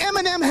you know what I mean?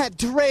 Eminem had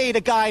Dre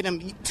to guide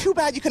him. Too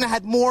bad you couldn't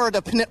have had more of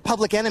the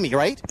Public Enemy,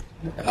 right?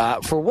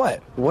 For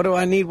what? What do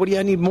I need? What do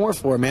I need more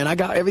for, man? I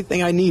got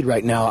everything I need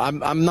right now.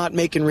 I'm not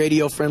making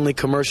radio-friendly,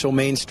 commercial,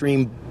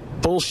 mainstream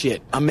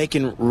bullshit. I'm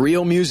making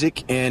real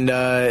music, and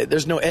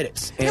there's no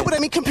edits. And yeah, but I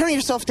mean, comparing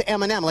yourself to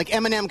Eminem, like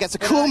Eminem gets a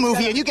cool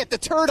movie, and you get the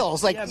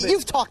Turtles. Like,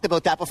 you've talked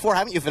about that before,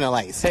 haven't you, Vanilla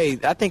Ice? Hey,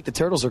 I think the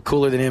Turtles are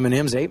cooler than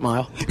Eminem's 8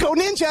 Mile. Go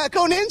Ninja!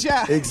 Go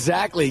Ninja!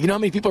 Exactly. You know how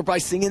many people are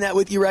probably singing that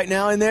with you right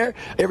now in there?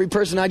 Every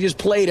person I just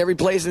played, every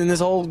place in this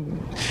whole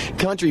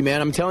country,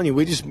 man. I'm telling you,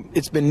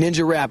 it's been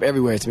ninja rap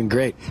everywhere. It's been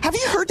great. Have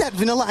you heard that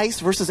Vanilla Ice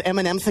versus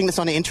Eminem thing that's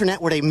on the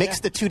internet where they mix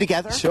the two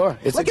together? Sure.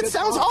 It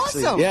sounds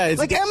awesome. Yeah.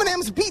 Like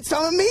Eminem's beats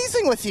sound amazing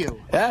with you.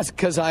 Yeah, it's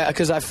because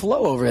I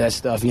flow over that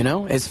stuff, you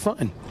know? It's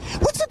fun.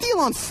 What's the deal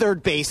on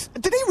third base?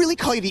 Did they really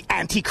call you the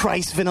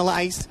Antichrist, Vanilla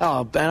Ice?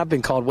 Oh, man, I've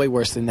been called way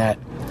worse than that.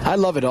 I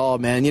love it all,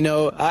 man. You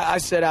know, I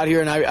set out here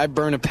and I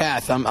burn a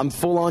path. I'm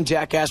full-on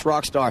jackass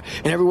rock star.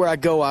 And everywhere I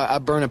go, I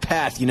burn a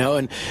path, you know?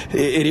 And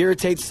it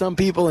irritates some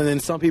people, and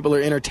then some people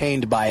are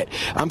entertained by it.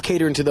 I'm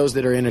catering to those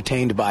that are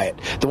entertained by it.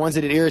 The ones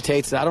that it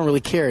irritates, I don't really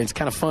care. It's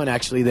kind of fun,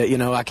 actually, that, you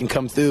know, I can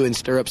come through and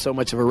stir up so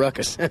much of a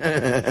ruckus. Did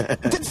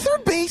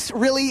third base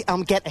really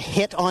get a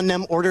hit on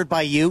them ordered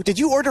by you? Did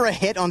you order a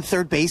hit on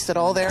third base at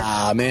all there?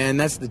 Ah, man,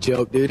 that's the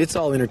joke, dude. It's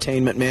all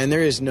entertainment, man.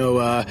 There is no,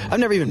 I've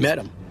never even met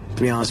him,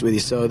 to be honest with you,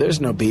 so there's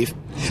no beef.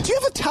 Do you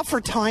have a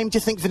tougher time, do you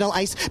think, Vanilla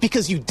Ice,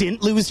 because you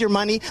didn't lose your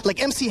money?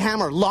 Like MC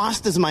Hammer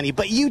lost his money,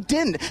 but you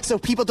didn't, so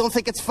people don't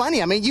think it's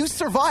funny. I mean, you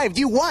survived,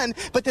 you won,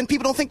 but then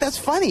people don't think that's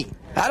funny.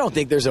 I don't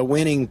think there's a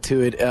winning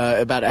to it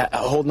about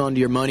holding on to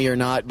your money or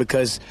not,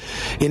 because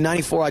in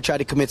 '94 I tried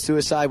to commit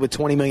suicide with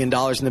 $20 million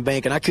in the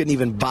bank, and I couldn't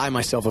even buy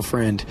myself a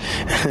friend.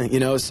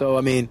 You know, so,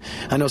 I mean,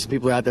 I know some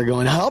people are out there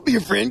going, I'll be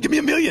your friend, give me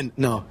 $1 million.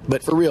 No,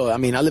 but for real, I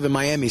mean, I live in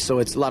Miami, so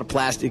it's a lot of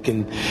plastic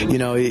and, you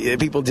know,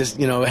 people just,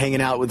 you know,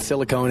 hanging out with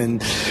silicone,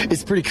 and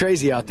it's pretty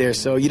crazy out there,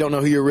 so you don't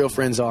know who your real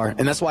friends are.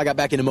 And that's why I got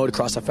back into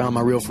motocross. I found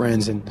my real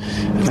friends. And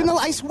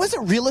Vanilla Ice, was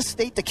it real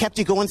estate that kept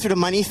you going through the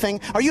money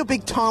thing? Are you a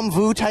big Tom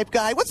Vu type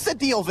guy? What's the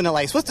deal, Vanilla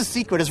Ice? What's the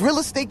secret? Is real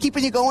estate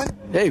keeping you going?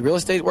 Hey, real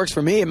estate works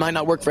for me. It might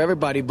not work for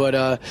everybody, but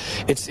I've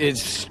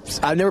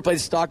never played the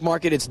stock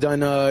market. It's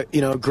done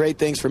you know, great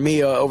things for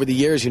me over the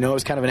years. You know, it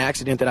was kind of an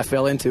accident that I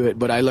fell into it,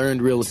 but I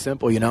learned real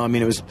simple. You know, I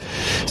mean, it was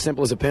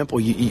simple as a pimple.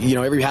 You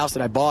know, every house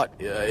that I bought,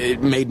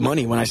 it made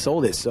money when I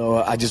sold it. So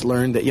I just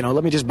learned that, you know,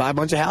 let me just buy a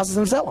bunch of houses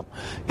and sell them.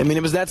 I mean,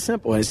 it was that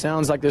simple. And it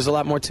sounds like there's a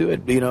lot more to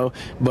it, you know,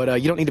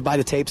 but you don't need to buy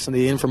the tapes and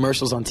the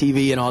infomercials on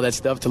TV and all that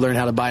stuff to learn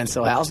how to buy and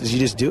sell houses. You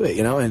just do it,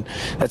 you know, and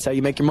that's how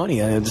you make your money.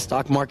 The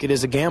stock market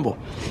is a gamble.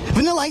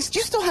 Vanilla Ice, do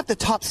you still have the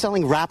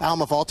top-selling rap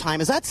album of all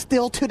time? Is that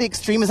still To the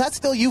Extreme? Is that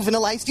still you,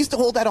 Vanilla Ice? Do you still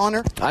hold that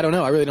honor? I don't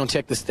know. I really don't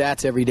check the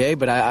stats every day,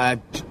 but I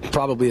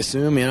probably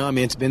assume, you know, I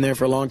mean, it's been there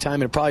for a long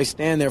time. It'll probably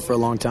stand there for a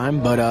long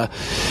time, but,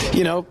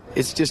 you know,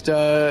 it's just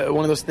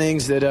one of those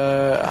things that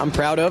I'm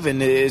proud of,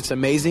 and it's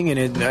amazing,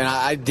 and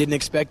I didn't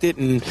expect it,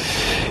 and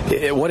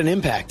what an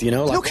impact, you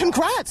know. No,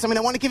 congrats. I mean,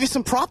 I want to give you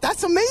some prop.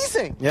 That's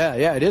amazing.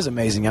 Yeah, it is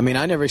amazing. I mean,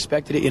 I never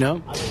expected it, you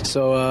know.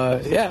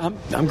 So, yeah,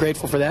 I'm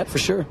grateful for that, for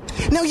sure.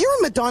 Now, you're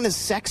in Madonna's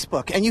sex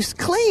book, and you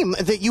claim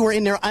that you were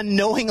in there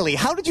unknowingly.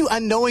 How did you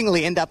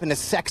unknowingly end up in a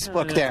sex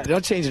book there?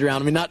 Don't change it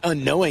around. I mean, not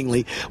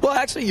unknowingly. Well,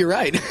 actually, you're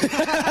right.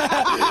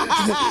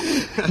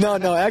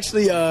 No,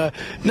 actually,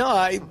 no,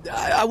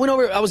 I went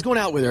over, I was going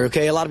out with her,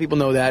 okay? A lot of people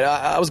know that.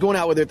 I was going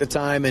out with her at the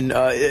time, and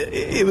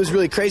it was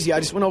really crazy. I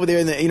just went over there,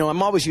 and, you know,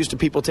 I'm always used to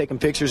people taking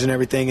pictures and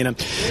everything, and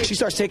she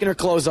starts taking her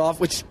clothes off,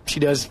 which she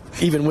does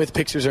even with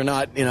pictures or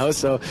not, you know,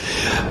 so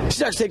she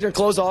starts taking her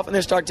clothes off, and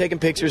then start taking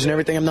pictures and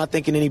everything. I'm not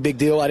thinking any big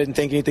deal. I didn't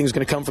think anything was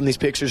going to come from these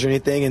pictures or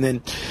anything, and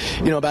then,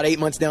 you know, about 8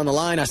 months down the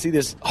line, I see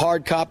this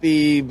hard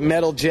copy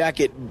metal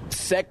jacket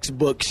sex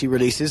book she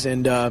releases,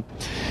 and,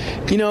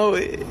 you know,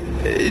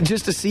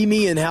 just to see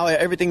me and how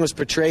everything was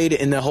portrayed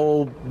in the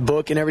whole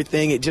book and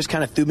everything, it just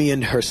kind of threw me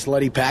in her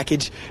slutty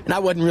package, and I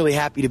wasn't really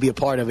happy to be a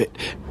part of it.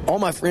 All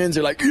my friends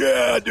are like,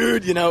 yeah,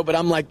 dude, you know, but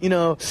I'm like, you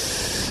know,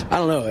 I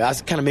don't know. I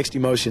was kind of mixed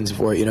emotions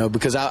for it, you know,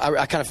 because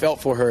I kind of felt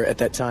for her at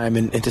that time,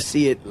 and to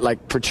see it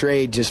like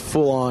portrayed just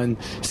full on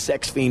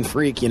sex fiend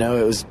freak, you know,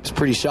 it was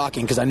pretty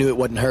shocking because I knew it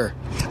wasn't her.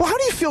 Well, how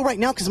do you feel right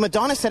now? Because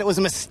Madonna said it was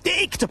a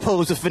mistake to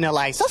pose with Vanilla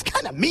Ice. That's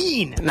kind of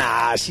mean.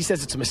 Nah, she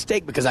says it's a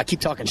mistake because I keep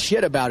talking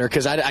shit about her,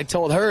 because I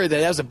told her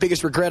that was the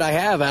biggest regret I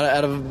have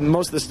out of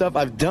most of the stuff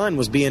I've done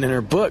was being in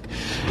her book,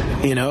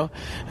 you know.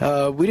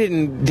 We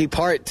didn't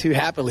depart too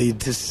happily,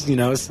 you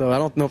know, so I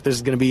don't know if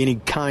there's going to be any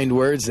kind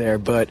words there,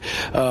 but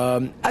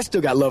I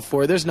still got love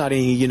for her. There's not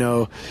any, you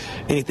know,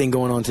 anything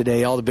going on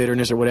today. All the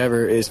bitterness or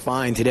whatever is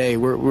fine today.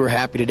 We're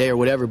happy today or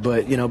whatever,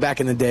 but, you know, back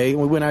in the day,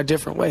 we went our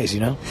different ways, you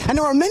know. And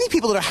there are many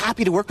people that are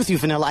happy to work with you,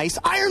 Vanilla Ice.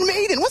 Iron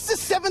Maiden. What's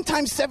this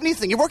 7x70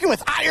 thing? You're working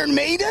with Iron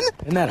Maiden?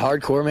 Isn't that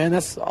hardcore, man?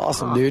 That's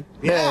awesome, dude.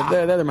 Yeah,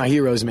 they're my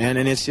heroes, man,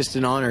 and it's just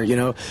an honor, you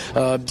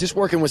know. Just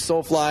working with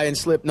Soulfly and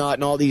Slipknot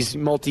and all these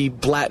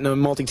multi-platinum,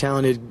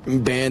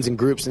 multi-talented bands and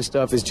groups and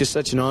stuff is just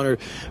such an honor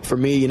for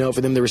me, you know,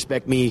 for them to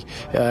respect me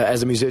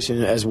as a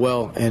musician as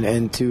well,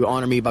 and to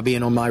honor me by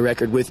being on my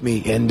record with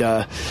me, and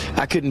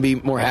I couldn't be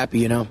more happy,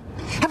 you know.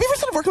 Have you ever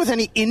started working with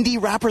any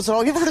indie rappers at all?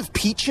 Have you ever heard of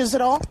Peaches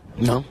at all?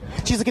 No.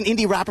 She's like an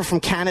indie rapper from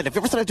Canada. Have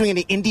you ever started doing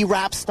any indie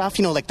rap stuff,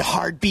 you know, like the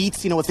hard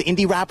beats, you know, with the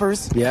indie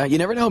rappers? Yeah, you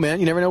never know, man.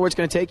 You never know where it's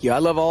going to take you. I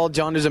love all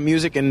genres of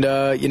music, and,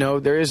 you know,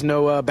 there is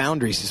no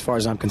boundaries as far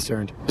as I'm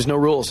concerned. There's no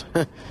rules.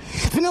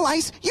 Vanilla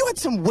Ice, you had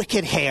some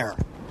wicked hair.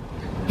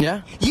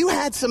 Yeah? You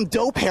had some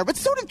dope hair, but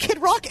so did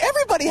Kid Rock.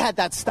 Everybody had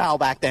that style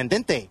back then,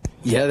 didn't they?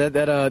 Yeah,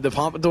 the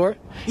pompadour.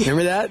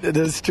 Remember that?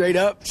 The straight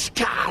up.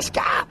 Ska.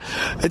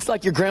 It's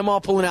like your grandma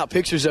pulling out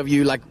pictures of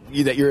you like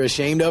that you're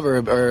ashamed of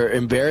or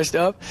embarrassed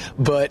of.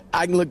 But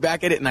I can look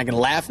back at it and I can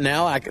laugh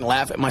now. I can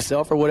laugh at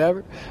myself or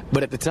whatever.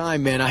 But at the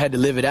time, man, I had to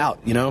live it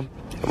out, you know?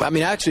 I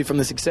mean, actually, from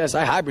the success,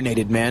 I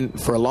hibernated, man,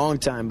 for a long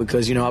time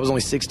because, you know, I was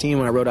only 16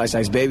 when I wrote Ice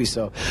Ice Baby,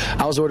 so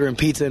I was ordering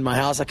pizza in my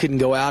house. I couldn't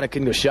go out. I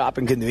couldn't go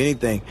shopping, couldn't do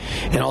anything.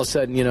 And all of a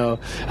sudden, you know,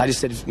 I just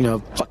said, you know,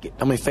 fuck it.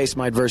 I'm going to face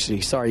my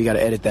adversity. Sorry, you got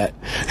to edit that.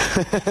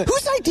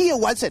 Whose idea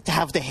was it to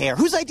have the hair?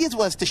 Whose idea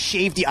was to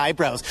shave the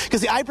eyebrows?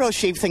 Because the eyebrow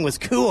shave thing was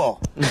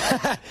cool.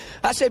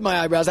 I shaved my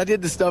eyebrows. I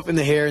did the stuff in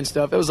the hair and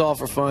stuff. It was all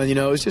for fun, you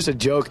know. It was just a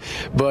joke.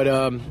 But,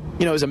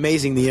 you know, it was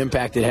amazing the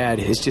impact it had.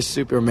 It's just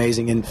super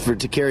amazing. And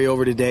to carry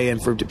over today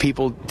and for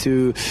people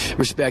to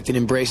respect and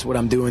embrace what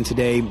I'm doing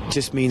today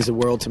just means the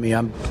world to me.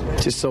 I'm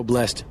just so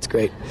blessed. It's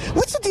great.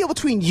 What's the deal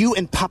between you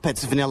and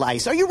puppets, Vanilla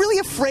Ice? Are you really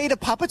afraid of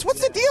puppets?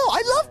 What's the deal?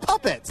 I love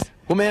puppets.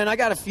 Well, man, I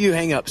got a few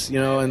hang-ups, you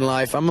know, in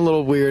life. I'm a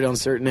little weird on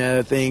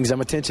certain things.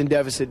 I'm attention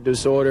deficit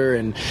disorder,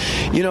 and,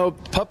 you know,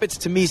 puppets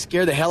to me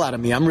scare the hell out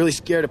of me. I'm really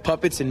scared of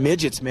puppets and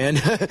midgets, man.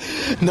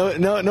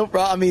 No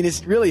problem. I mean,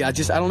 it's really, I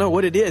don't know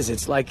what it is.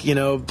 It's like, you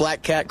know,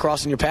 black cat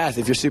crossing your path.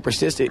 If you're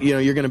superstitious, you know,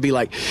 you're going to be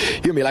like,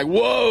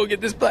 whoa,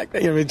 get this black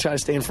cat. You know, try to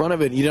stay in front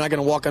of it. You're not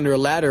going to walk under a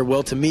ladder.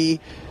 Well, to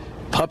me,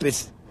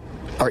 puppets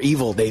are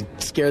evil. They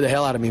scare the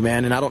hell out of me,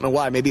 man, and I don't know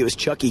why. Maybe it was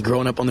Chucky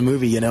growing up on the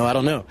movie, you know, I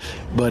don't know,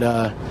 but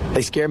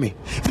they scare me.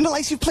 Vanilla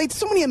Ice, you've played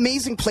so many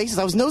amazing places.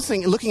 I was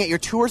noticing, looking at your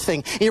tour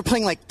thing, and you're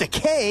playing like the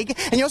Keg,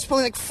 and you're also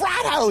playing like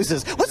frat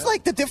houses. What's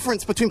like the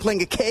difference between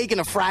playing a Keg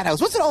and a frat house?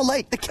 What's it all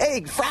like, the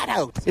Keg, frat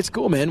house? It's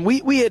cool, man.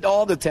 We hit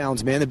all the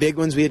towns, man, the big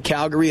ones. We had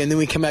Calgary, and then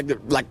we come back to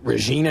like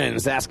Regina and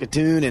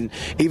Saskatoon, and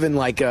even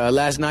like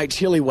last night,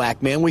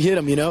 Chilliwack, man. We hit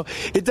them, you know.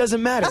 It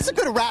doesn't matter. That's a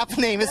good rap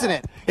name, isn't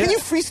it? Yeah. Can you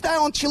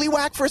freestyle on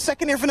Chilliwack for a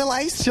second here, Vanilla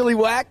Ice?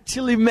 Chilliwack,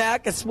 Chili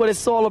Mac, that's what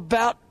it's all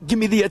about. Give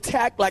me the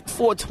attack like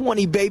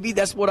 420, baby.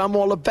 That's what I'm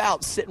all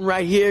about. Sitting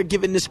right here,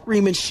 giving the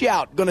scream and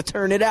shout. Gonna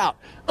turn it out.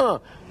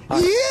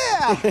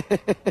 Yeah!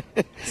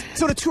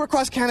 So the tour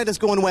across Canada is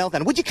going well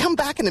then. Would you come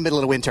back in the middle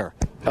of the winter?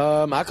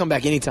 I'll come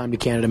back anytime to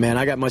Canada, man.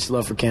 I got much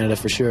love for Canada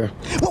for sure.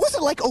 What was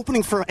it like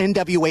opening for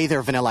NWA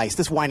there, Vanilla Ice?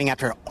 This winding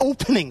after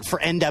opening for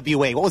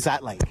NWA. What was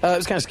that like? It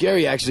was kind of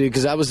scary, actually,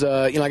 because I was, you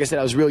know, like I said,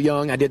 I was real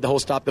young. I did the whole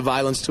Stop the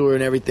Violence tour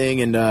and everything,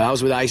 and I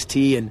was with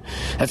Ice-T, and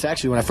that's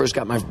actually when I first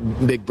got my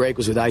big break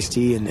was with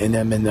Ice-T and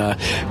them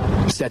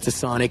and Sets of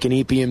Sonic and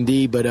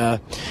EPMD, but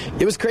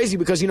it was crazy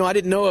because, you know, I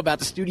didn't know about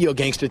the studio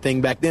gangster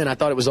thing back then. I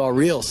thought it was all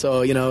real,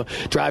 so, you know,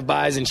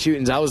 drive-bys and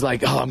shootings, I was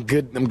like, oh, I'm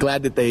good. I'm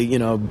glad that they, you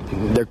know,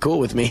 they're cool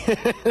with me.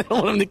 I don't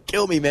want them to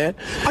kill me, man.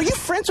 Are you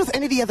friends with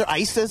any of the other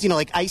Ices? You know,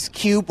 like Ice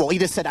Cube? Well, you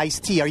just said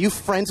Ice-T. Are you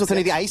friends with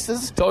any of the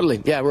Ices? Totally.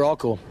 Yeah, we're all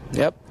cool.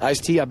 Yep.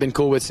 Ice-T I've been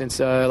cool with since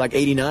like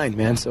 89,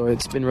 man, so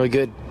it's been really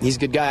good. He's a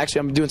good guy. Actually,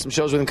 I'm doing some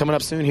shows with him coming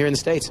up soon here in the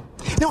States.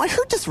 Now, I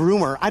heard this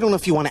rumor. I don't know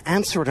if you want to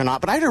answer it or not,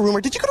 but I heard a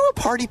rumor. Did you go to a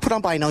party put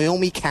on by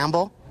Naomi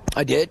Campbell?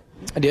 I did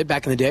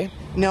back in the day.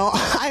 No,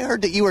 I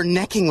heard that you were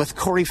necking with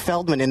Corey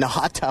Feldman in the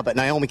hot tub at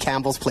Naomi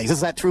Campbell's place. Is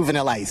that true,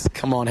 Vanilla Ice?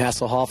 Come on,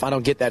 Hasselhoff. I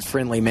don't get that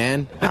friendly,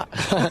 man.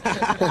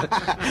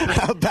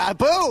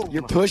 Baboom!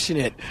 You're pushing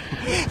it.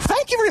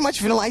 Thank you very much,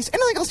 Vanilla Ice.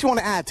 Anything else you want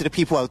to add to the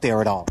people out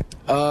there at all?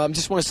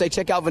 Just want to say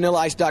check out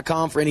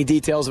vanillaice.com for any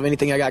details of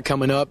anything I got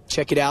coming up.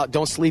 Check it out.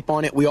 Don't sleep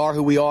on it. We are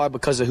who we are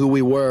because of who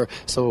we were.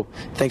 So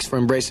thanks for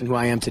embracing who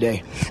I am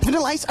today.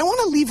 Vanilla Ice, I want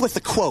to leave with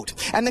the quote.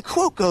 And the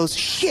quote goes,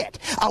 shit,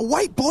 a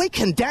white boy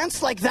can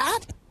dance like that?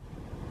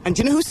 And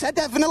do you know who said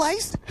that, Vanilla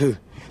Ice? Who?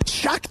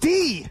 Chuck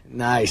D.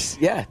 Nice.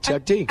 Yeah,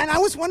 Chuck D. And I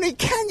was wondering,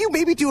 can you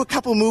maybe do a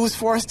couple moves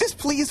for us, just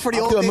please, for the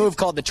I'll old do a days? move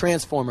called the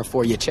Transformer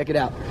for you. Check it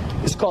out.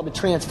 It's called the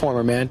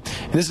Transformer, man.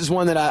 And this is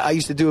one that I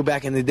used to do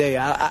back in the day.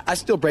 I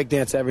still break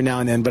dance every now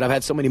and then, but I've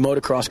had so many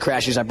motocross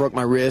crashes. I broke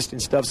my wrist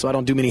and stuff, so I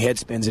don't do many head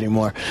spins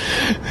anymore.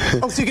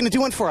 Oh, so you're going to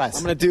do one for us?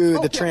 I'm going to do the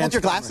Hold Transformer.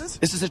 your glasses.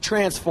 This is a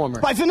Transformer.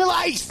 By Vanilla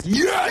Ice.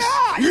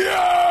 Yes! Yeah!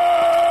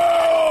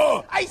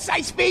 Yeah! Ice,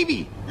 Ice,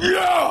 baby.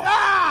 Yeah!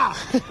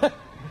 Ah!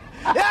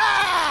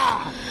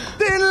 Yeah!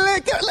 Then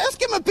let's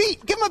give him a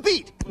beat. Give him a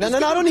beat. No, I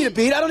don't need a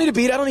beat. I don't need a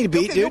beat,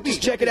 Okay, dude. no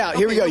Just beat. check it out. Okay,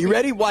 Here we go. okay. You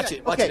ready? Watch Yeah,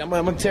 it. Watch okay. it. I'm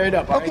going to tear it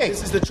up. All right? Okay.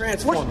 This is the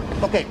Transformer.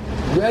 Okay.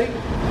 You ready?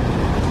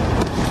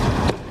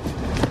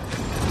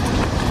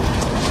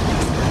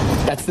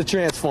 That's the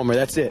Transformer.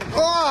 That's it.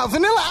 Oh,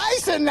 Vanilla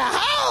Ice in the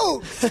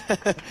house.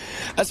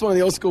 That's one of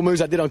the old school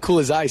moves I did on Cool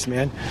as Ice,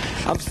 man.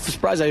 I'm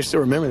surprised I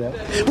still remember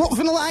that. Well,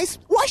 Vanilla Ice,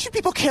 why should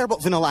people care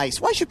about Vanilla Ice?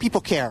 Why should people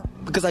care?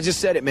 Because I just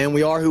said it, man.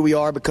 We are who we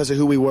are because of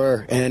who we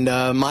were. And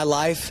my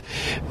life,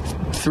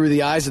 through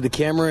the eyes of the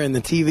camera and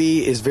the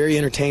TV, is very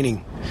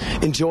entertaining.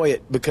 Enjoy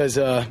it, because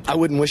I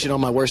wouldn't wish it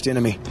on my worst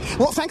enemy.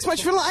 Well, thanks so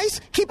much, Vanilla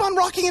Ice. Keep on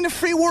rocking in the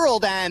free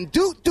world and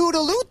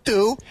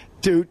doot-doot-a-loot-doo.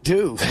 Doot,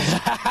 doot.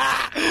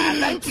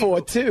 Thank you.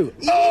 4-2.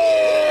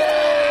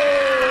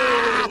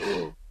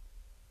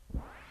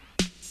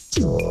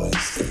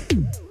 Joystick.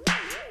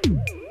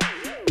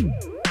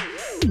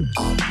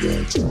 I'm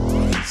your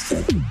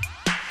joystick.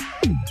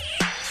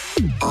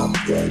 I'm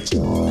your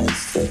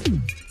joystick.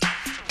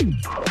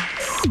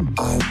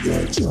 I'm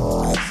your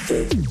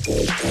joystick.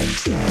 Take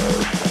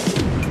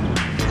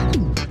control.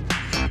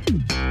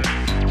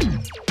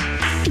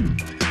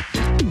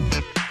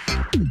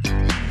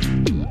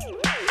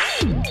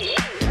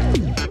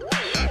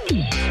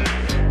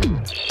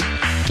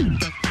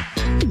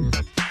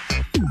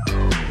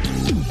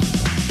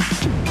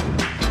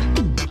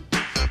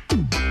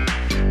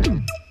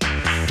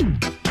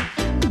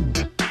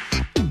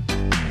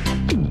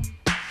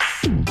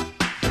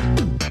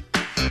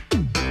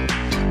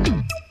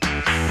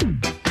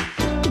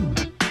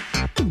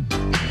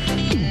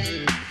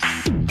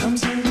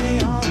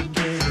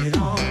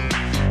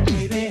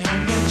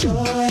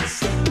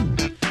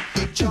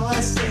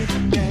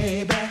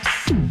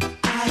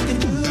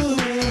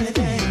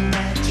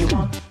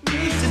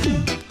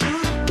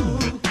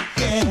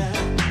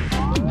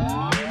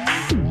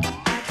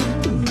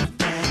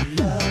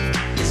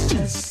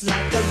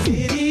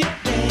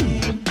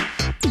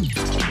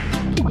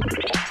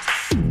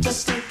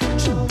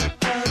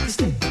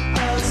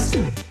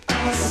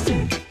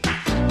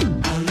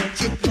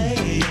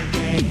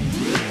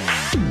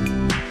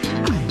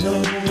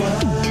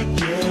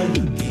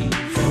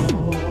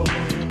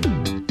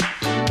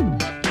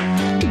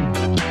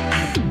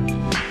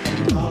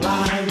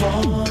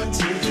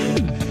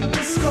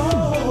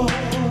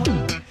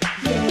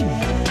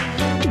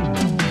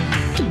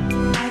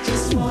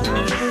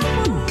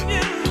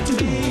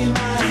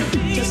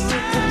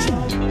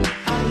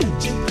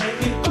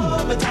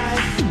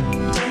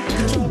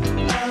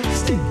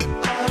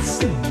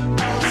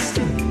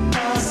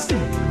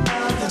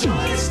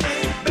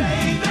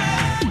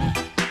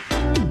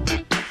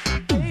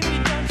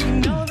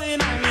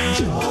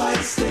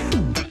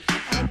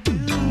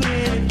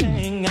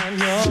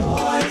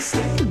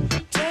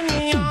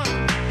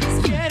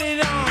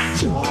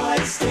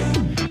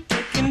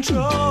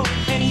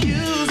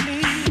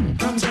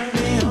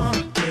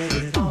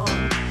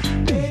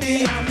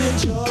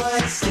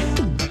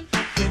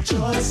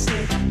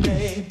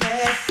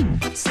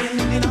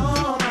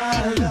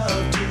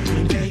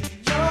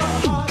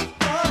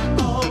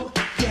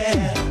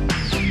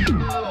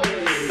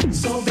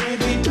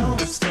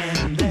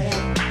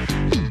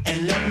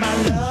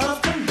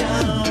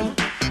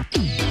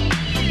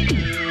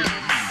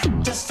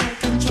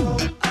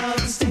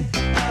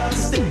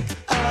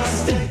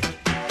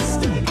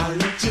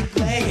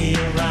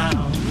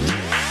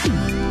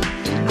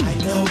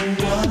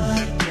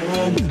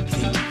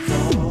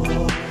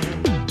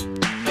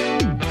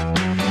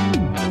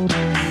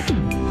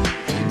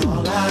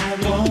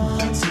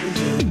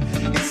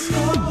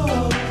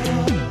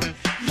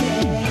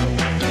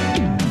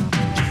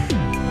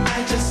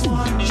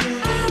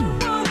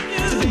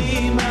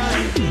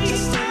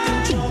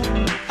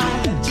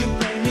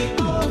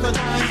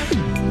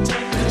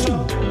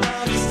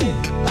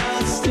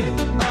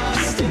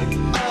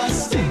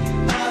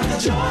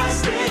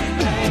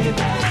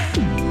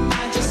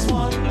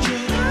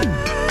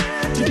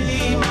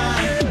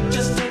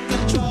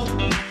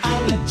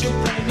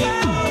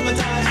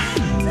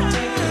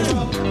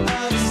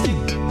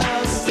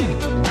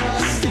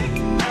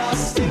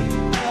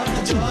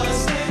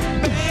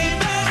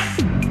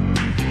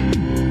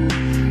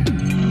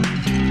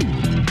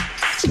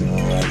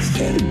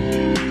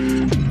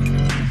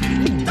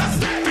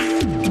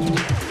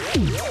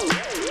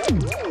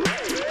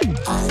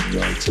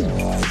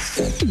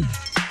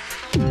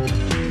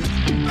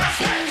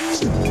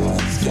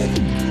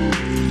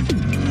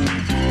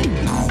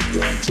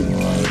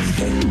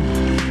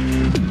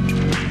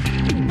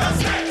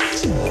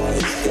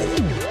 Joystick.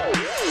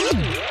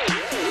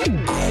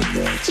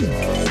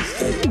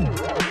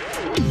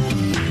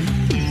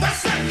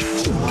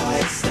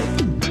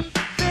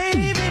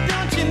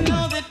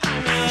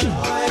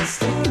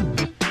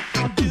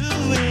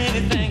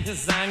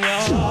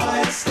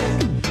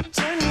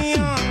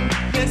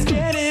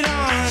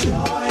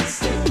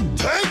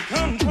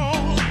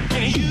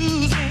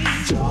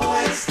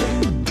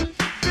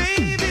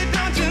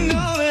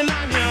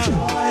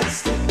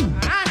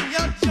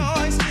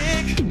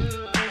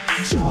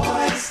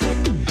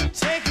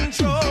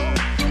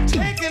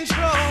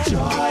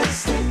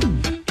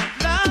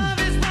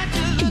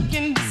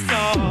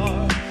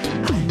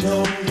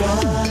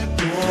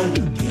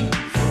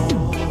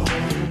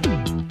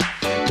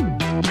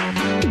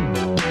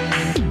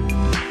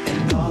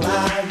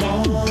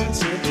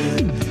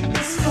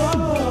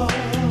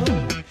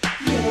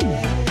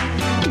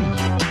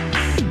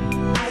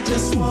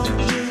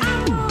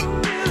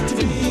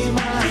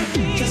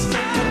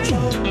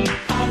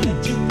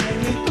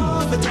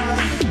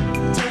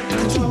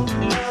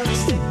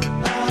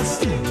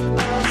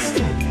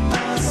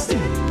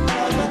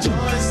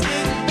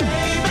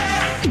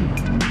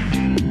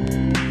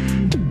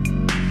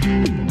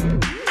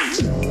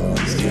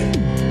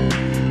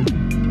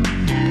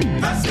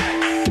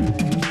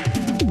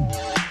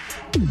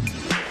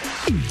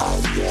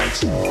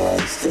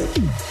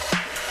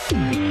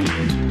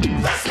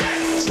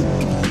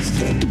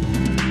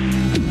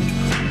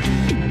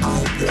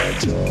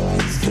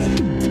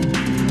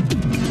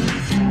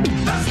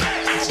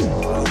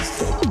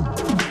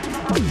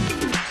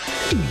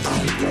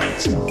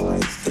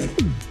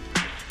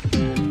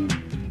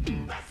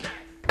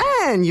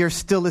 And you're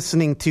still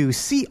listening to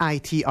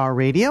CITR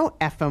Radio,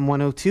 FM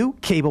 102,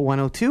 Cable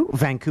 102,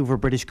 Vancouver,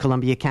 British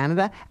Columbia,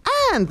 Canada,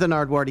 and the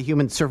Nardwuar to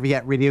Human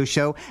Serviette Radio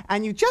Show.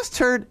 And you just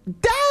heard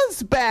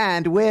Daz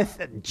Band with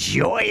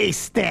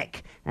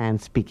Joystick.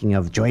 And speaking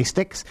of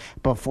joysticks,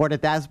 before the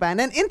Daz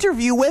Band, an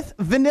interview with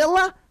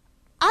Vanilla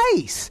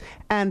Ice.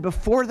 And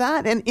before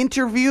that, an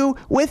interview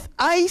with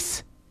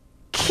Ice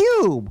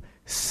Cube.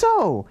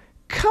 So,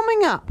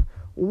 coming up,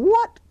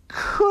 what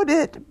could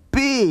it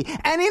be?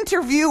 An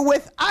interview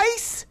with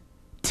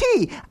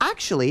Ice-T.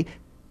 Actually,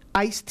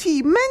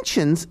 Ice-T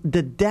mentions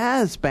the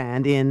Daz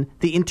Band in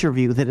the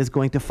interview that is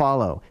going to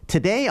follow.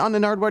 Today on the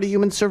Nardwuar to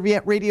Human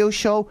Serviette Radio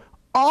Show,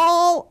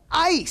 all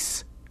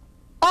ice.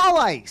 All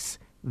ice.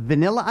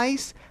 Vanilla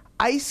Ice,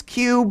 Ice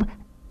Cube,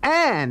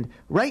 and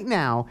right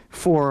now,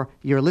 for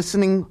your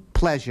listening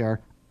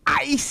pleasure,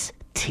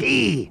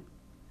 Ice-T.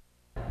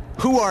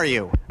 Who are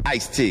you?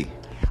 Ice-T.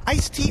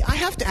 Ice-T, I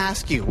have to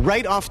ask you,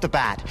 right off the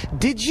bat,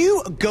 did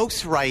you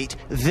ghostwrite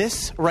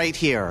this right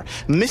here,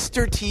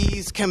 Mr.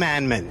 T's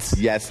Commandments?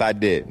 Yes, I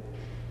did.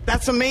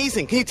 That's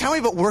amazing. Can you tell me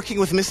about working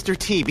with Mr.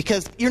 T?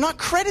 Because you're not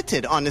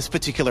credited on this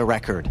particular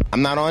record.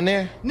 I'm not on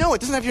there? No,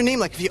 it doesn't have your name.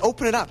 Like, if you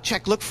open it up,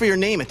 look for your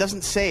name. It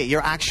doesn't say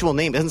your actual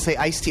name. It doesn't say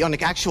Ice-T on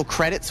the actual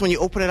credits when you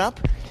open it up.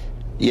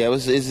 Yeah,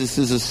 this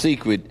is a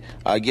secret.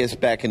 I guess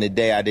back in the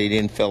day, I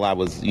didn't feel I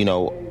was,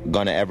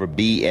 going to ever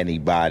be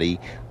anybody.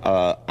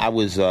 I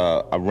was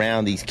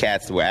around these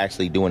cats that were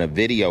actually doing a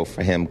video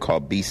for him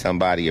called Be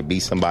Somebody or Be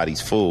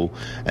Somebody's Fool,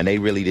 and they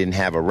really didn't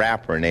have a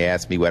rapper, and they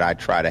asked me would I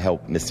try to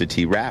help Mr.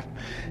 T rap,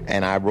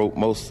 and I wrote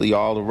mostly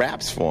all the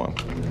raps for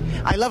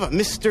him. I love it.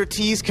 Mr.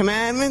 T's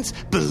Commandments,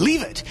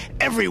 believe it.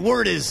 Every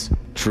word is...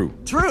 True.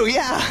 True,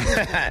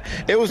 yeah.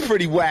 It was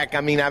pretty whack.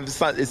 I mean, it's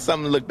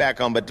something to look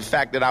back on, but the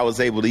fact that I was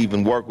able to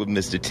even work with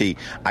Mr. T,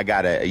 I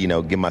gotta,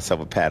 give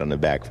myself a pat on the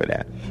back for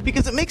that.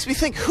 Because it makes me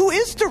think, who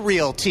is the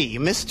real T?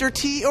 Mr.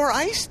 T or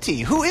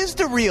Ice-T? Who is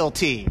the real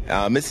T?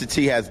 Mr.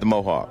 T has the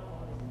mohawk.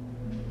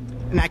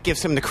 And that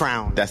gives him the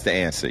crown. That's the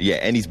answer. Yeah,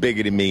 and he's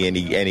bigger than me, and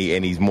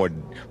he's more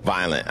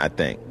violent, I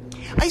think.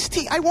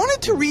 Ice-T, I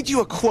wanted to read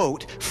you a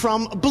quote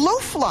from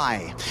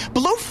Blowfly.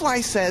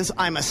 Blowfly says,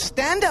 I'm a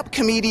stand-up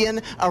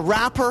comedian, a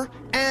rapper,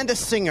 and a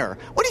singer.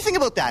 What do you think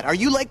about that? Are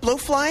you like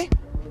Blowfly?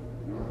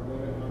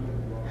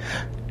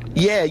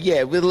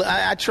 Yeah. Well,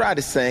 I try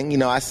to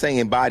sing. I sing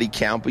in body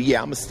count, but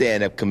yeah, I'm a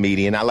stand-up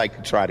comedian. I like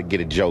to try to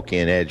get a joke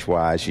in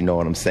edgewise, you know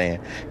what I'm saying?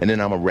 And then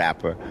I'm a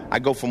rapper. I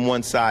go from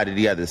one side to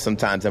the other.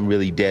 Sometimes I'm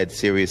really dead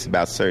serious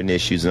about certain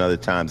issues, and other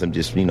times I'm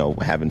just,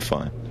 having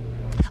fun.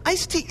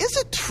 Ice-T, is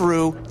it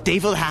true,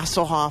 David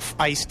Hasselhoff,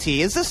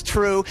 Ice-T, is this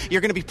true?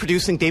 You're going to be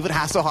producing David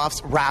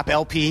Hasselhoff's rap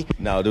LP?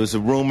 No, there was a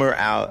rumor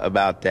out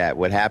about that.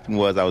 What happened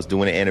was I was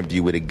doing an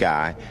interview with a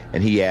guy,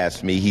 and he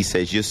asked me, he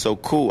says, you're so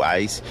cool,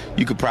 Ice,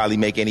 you could probably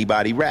make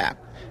anybody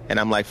rap. And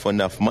I'm like, for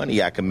enough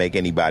money, I can make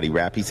anybody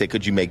rap. He said,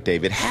 could you make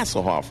David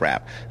Hasselhoff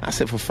rap? I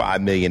said, for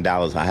 $5 million,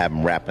 I have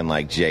him rapping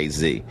like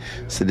Jay-Z.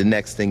 So the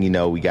next thing you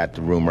know, we got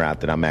the rumor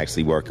out that I'm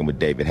actually working with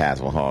David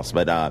Hasselhoff.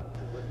 But,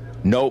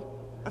 nope.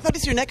 I thought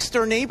he's your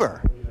next-door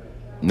neighbor.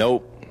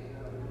 Nope.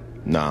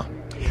 Nah.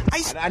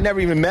 I never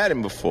even met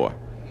him before.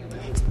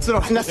 So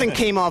nothing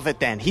came of it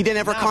then? He didn't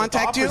ever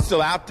contact you? The offer's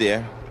still out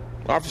there.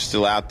 Offer's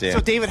still out there. So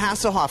David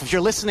Hasselhoff, if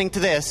you're listening to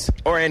this...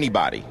 Or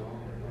anybody.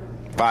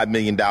 $5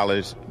 million,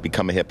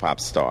 become a hip-hop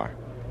star.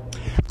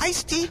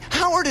 Ice-T,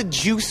 how are the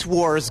Juice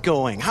Wars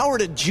going?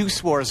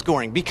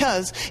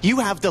 Because you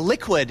have the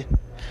Liquid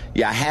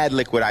Yeah, I had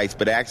Liquid Ice,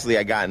 but actually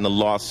I got in a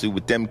lawsuit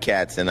with them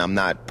cats, and I'm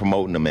not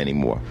promoting them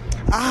anymore.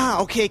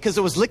 Ah, okay, because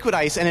it was Liquid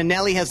Ice, and then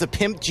Nelly has the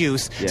Pimp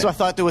Juice, so I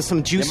thought there was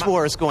some juice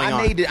wars going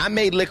on. I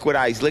made Liquid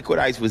Ice. Liquid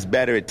Ice was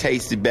better. It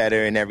tasted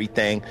better and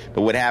everything.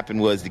 But what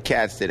happened was the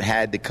cats that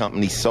had the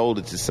company sold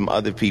it to some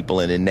other people,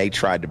 and then they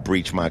tried to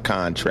breach my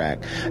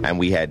contract, and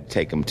we had to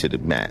take them to the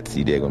mats.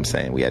 You dig what I'm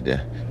saying? We had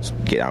to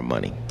get our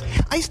money.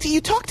 Ice-T,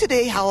 you talked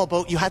today how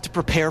about you had to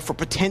prepare for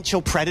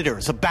potential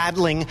predators,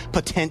 battling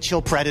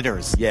potential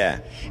predators. Yeah.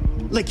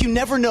 Like, you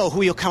never know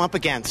who you'll come up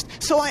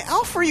against. So I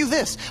offer you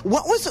this.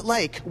 What was it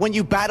like when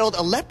you battled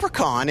a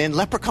leprechaun in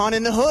Leprechaun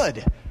in the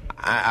Hood?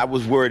 I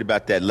was worried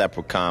about that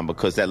leprechaun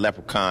because that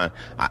leprechaun,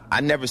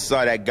 I never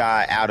saw that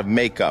guy out of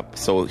makeup.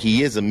 So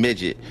he is a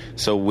midget.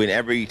 So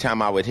every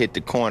time I would hit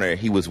the corner,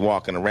 he was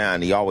walking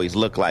around. He always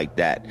looked like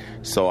that.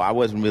 So I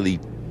wasn't really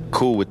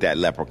cool with that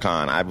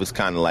leprechaun. I was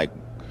kind of like,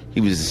 he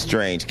was a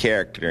strange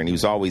character, and he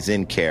was always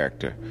in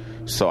character.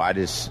 So I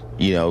just,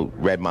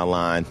 read my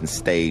lines and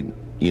stayed,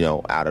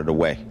 out of the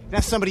way.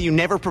 That's somebody you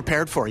never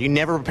prepared for. You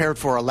never prepared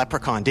for a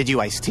leprechaun, did you,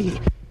 Ice-T?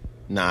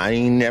 Nah, I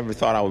never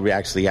thought I would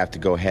actually have to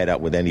go head up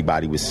with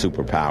anybody with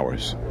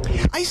superpowers.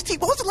 Ice-T,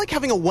 what was it like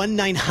having a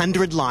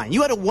 1-900 line?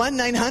 You had a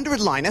 1-900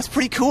 line. That's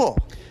pretty cool.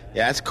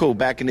 Yeah, that's cool.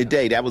 Back in the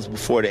day, that was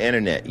before the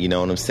internet, you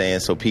know what I'm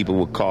saying? So people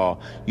would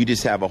call. You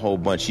just have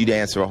you'd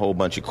answer a whole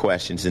bunch of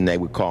questions, and they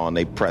would call, and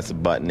they press a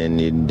button, and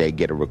then they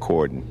get a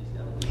recording.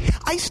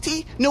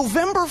 Ice-T,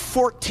 November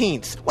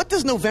 14th. What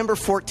does November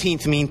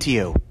 14th mean to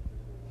you?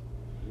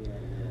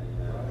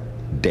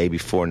 Day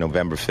before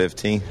November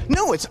 15th?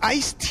 No, it's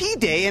Ice-T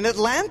Day in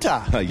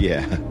Atlanta.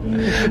 Yeah.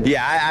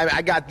 Yeah,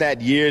 I got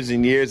that years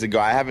and years ago.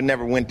 I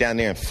never went down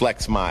there and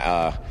flexed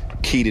my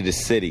key to the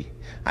city.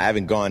 I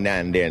haven't gone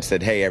down there and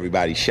said, hey,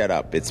 everybody, shut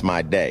up. It's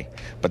my day.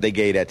 But they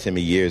gave that to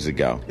me years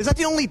ago. Is that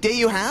the only day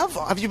you have?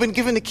 Have you been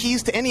given the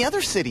keys to any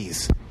other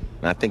cities?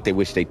 And I think they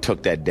wish they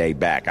took that day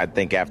back. I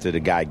think after the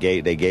guy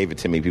gave it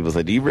to me, people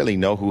said, do you really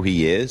know who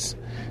he is?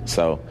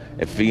 So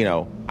if,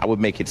 I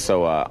would make it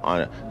so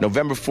on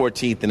November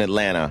 14th in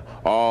Atlanta,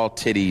 all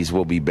titties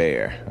will be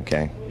bare,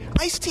 okay?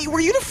 Ice-T,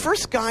 were you the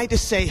first guy to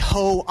say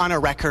ho on a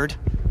record?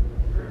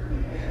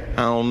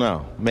 I don't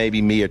know.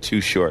 Maybe me or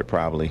Too Short,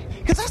 probably.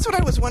 Because that's what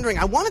I was wondering.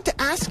 I wanted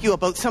to ask you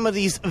about some of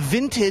these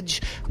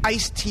vintage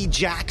Ice-T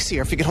jacks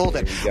here, if you could hold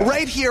it.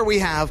 Right here we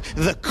have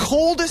the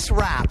coldest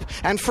rap.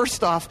 And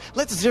first off,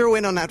 let's zero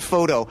in on that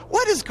photo.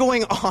 What is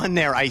going on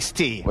there,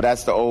 Ice-T? Well,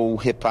 that's the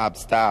old hip-hop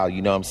style,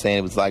 you know what I'm saying?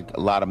 It was like a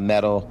lot of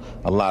metal,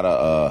 a lot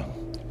of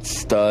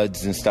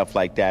studs and stuff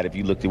like that. If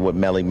you looked at what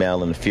Melly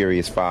Mel and the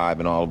Furious Five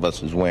and all of us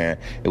was wearing,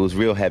 it was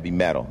real heavy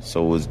metal.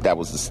 So that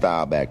was the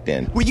style back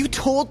then. Were you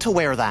told to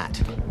wear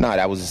that? No,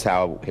 that was just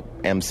how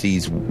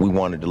MCs, we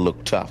wanted to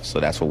look tough,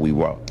 so that's what we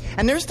wore.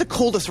 And there's the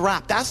coldest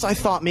rap. That's, I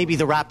thought, maybe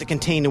the rap that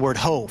contained the word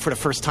ho for the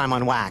first time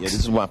on wax. Yeah, this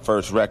is my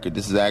first record.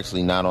 This is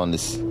actually not on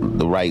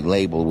the right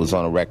label. It was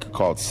on a record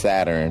called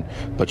Saturn.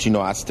 But,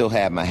 I still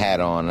had my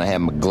hat on, and I had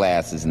my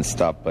glasses and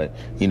stuff. But,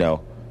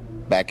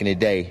 back in the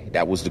day,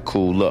 that was the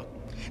cool look.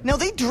 Now,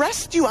 they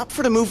dressed you up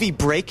for the movie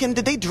Breakin'.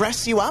 Did they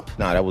dress you up?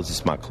 No, that was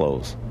just my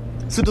clothes.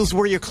 So those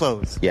were your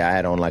clothes? Yeah, I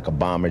had on like a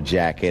bomber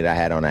jacket. I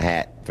had on a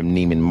hat from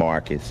Neiman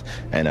Marcus,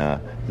 and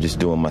just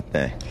doing my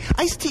thing.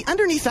 Ice-T,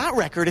 underneath that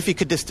record, if you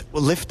could just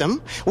lift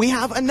them, we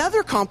have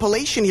another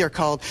compilation here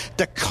called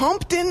the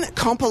Compton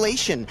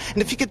Compilation.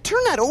 And if you could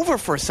turn that over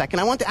for a second,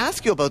 I want to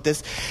ask you about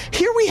this.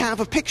 Here we have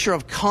a picture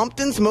of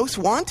Compton's Most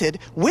Wanted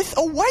with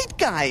a white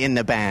guy in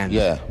the band.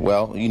 Yeah,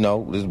 well,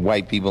 there's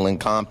white people in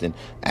Compton.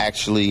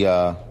 Actually,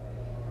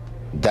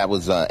 that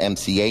was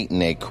MC8 and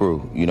their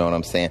crew, you know what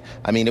I'm saying?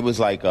 I mean, it was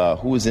like,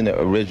 who was in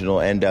the original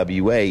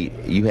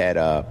NWA? You had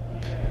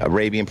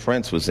Arabian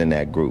Prince was in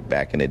that group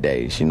back in the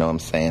days, you know what I'm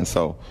saying?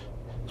 So,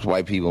 it's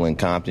white people in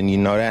Compton, you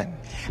know that?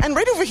 And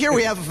right over here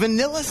we have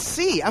Vanilla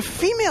C, a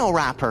female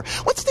rapper.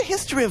 What's the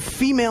history of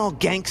female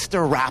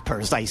gangster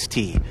rappers,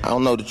 Ice-T? I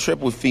don't know. The trip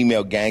with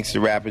female gangster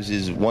rappers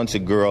is once a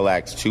girl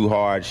acts too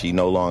hard, she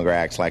no longer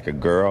acts like a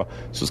girl.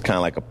 So it's kind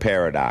of like a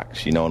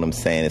paradox, you know what I'm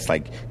saying? It's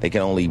like they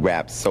can only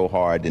rap so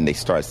hard, then they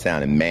start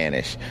sounding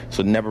mannish.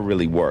 So it never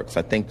really works.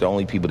 I think the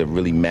only people that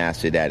really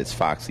mastered that is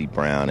Foxy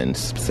Brown and,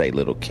 say,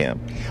 Little Kim.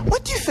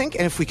 What do you think,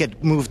 and if we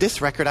could move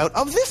this record out,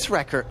 of this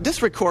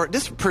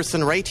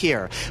person right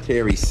here?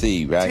 Terry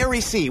C, right?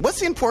 Terry C. What's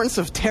the importance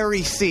of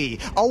Terry C.,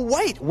 a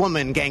white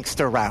woman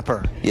gangster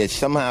rapper? Yeah,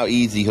 somehow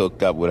Easy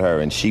hooked up with her,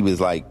 and she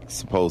was like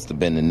supposed to have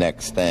been the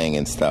next thing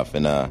and stuff.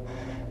 And I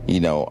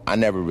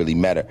never really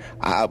met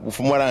her.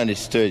 From what I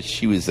understood,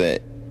 she was an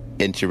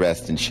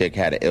interesting chick,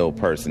 had an ill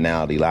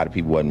personality. A lot of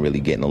people wasn't really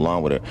getting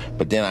along with her.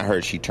 But then I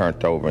heard she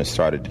turned over and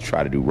started to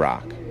try to do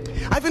rock.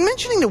 I've been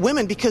mentioning the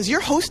women because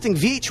you're hosting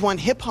VH1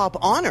 Hip Hop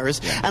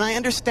Honors, and I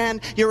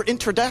understand you're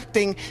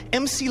introducing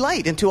MC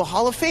Lyte into a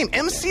Hall of Fame.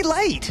 MC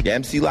Lyte. Yeah,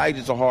 MC Lyte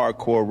is a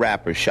hardcore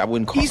rapper. I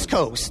wouldn't call East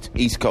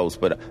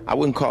Coast, but I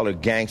wouldn't call her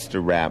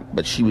gangster rap,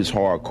 but she was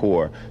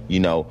hardcore.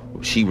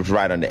 She was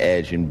right on the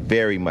edge and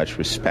very much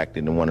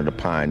respected and one of the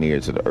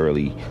pioneers of the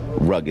early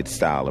rugged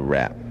style of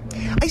rap.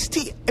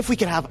 Ice-T, if we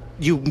could have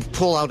you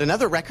pull out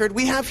another record,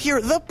 we have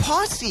here The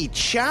Posse,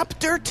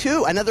 Chapter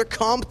 2, another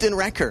Compton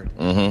record.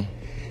 Mm-hmm.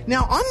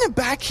 Now, on the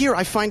back here,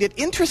 I find it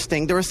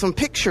interesting. There are some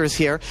pictures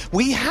here.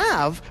 We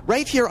have,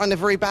 right here on the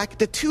very back,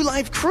 the Two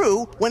Live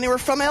Crew when they were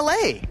from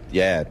L.A.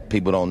 Yeah,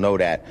 people don't know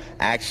that.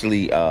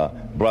 Actually,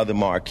 Brother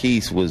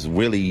Marquise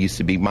used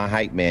to be my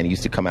hype man. He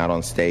used to come out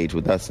on stage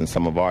with us in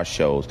some of our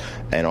shows.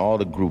 And all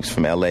the groups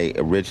from L.A.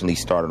 originally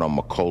started on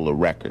Macola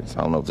Records.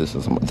 I don't know if this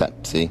is,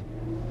 see?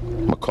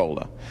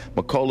 Macola.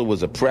 Macola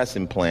was a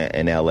pressing plant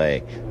in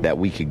L.A. that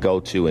we could go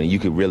to, and you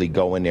could really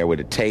go in there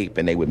with a tape,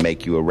 and they would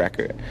make you a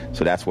record.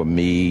 So that's where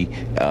me,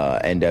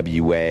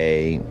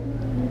 NWA,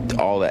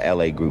 all the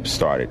L.A. groups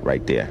started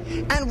right there.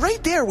 And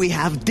right there we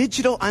have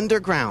Digital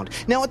Underground.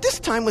 Now, at this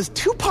time, was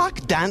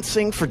Tupac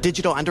dancing for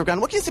Digital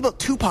Underground? What can you say about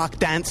Tupac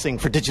dancing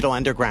for Digital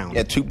Underground?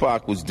 Yeah,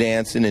 Tupac was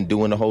dancing and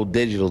doing the whole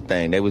digital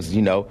thing. They was,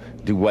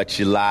 do what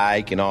you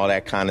like and all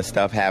that kind of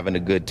stuff, having a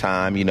good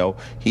time. He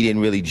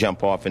didn't really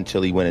jump off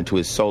until he went into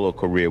his solo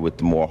career with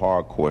the more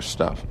hardcore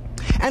stuff.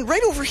 And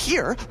right over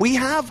here, we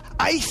have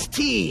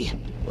Ice-T.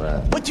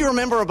 Right. What do you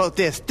remember about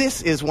this?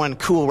 This is one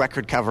cool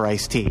record cover,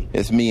 Ice-T.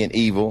 It's me and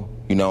Evil,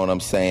 you know what I'm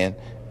saying?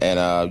 And,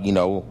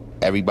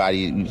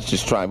 everybody was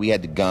just trying. We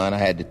had the gun. I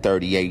had the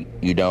 38,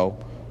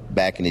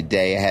 Back in the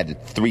day, I had the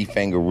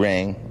 3-finger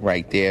ring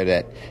right there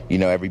that,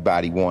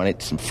 everybody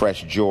wanted. Some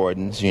fresh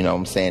Jordans, you know what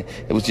I'm saying?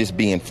 It was just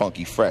being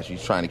funky fresh. He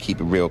was trying to keep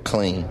it real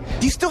clean.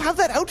 Do you still have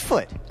that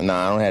outfit? No,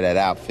 I don't have that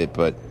outfit,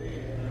 but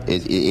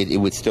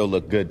it would still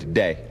look good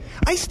today.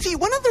 Ice-T,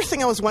 one other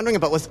thing I was wondering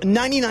about was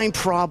 99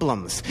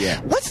 Problems.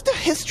 Yeah. What's the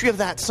history of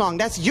that song?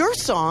 That's your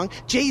song.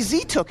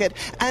 Jay-Z took it,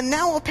 and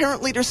now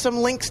apparently there's some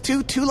links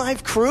to Two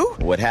Live Crew?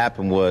 What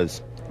happened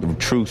was, the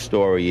true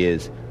story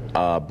is,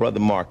 Brother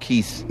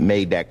Marquise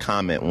made that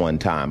comment one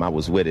time. I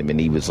was with him, and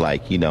he was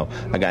like,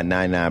 I got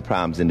 99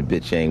 problems and the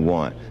bitch ain't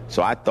one.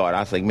 So I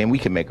was like, man, we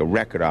can make a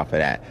record off of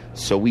that.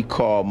 So we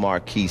called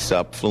Marquise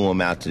up, flew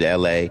him out to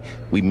L.A.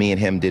 Me and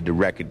him did the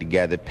record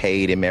together,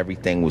 paid him,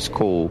 everything was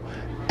cool.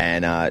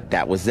 And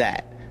that was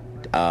that.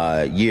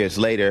 Years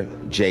later,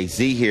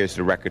 Jay-Z hears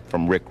the record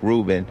from Rick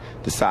Rubin,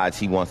 decides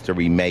he wants to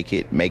remake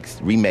it,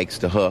 remakes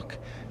the hook,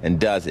 and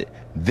does it.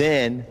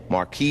 Then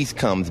Marquise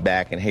comes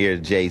back and hears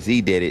Jay-Z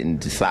did it and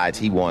decides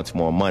he wants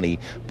more money,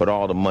 but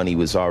all the money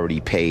was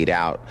already paid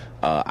out.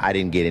 I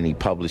didn't get any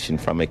publishing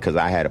from it because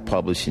I had a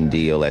publishing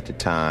deal at the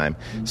time.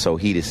 So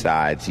he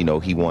decides, he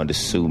wanted to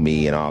sue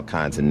me and all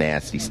kinds of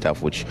nasty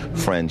stuff, which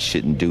friends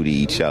shouldn't do to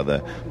each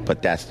other.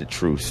 But that's the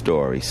true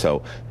story.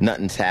 So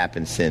nothing's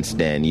happened since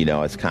then.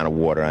 It's kind of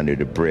water under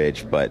the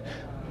bridge. But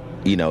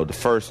the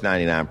first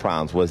 99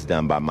 Problems was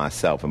done by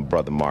myself and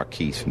Brother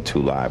Marquise from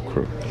Two Live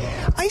Crew.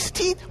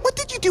 Ice-T, what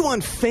did you do on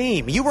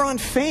Fame? You were on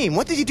Fame.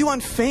 What did you do on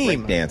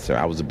Fame? Break dancer.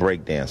 I was a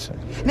break dancer.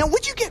 Now,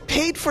 would you get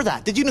paid for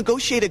that? Did you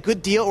negotiate a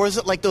good deal, or is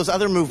it like those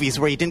other movies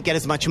where you didn't get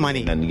as much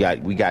money? And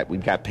we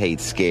got paid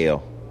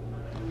scale.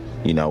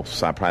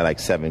 So I probably like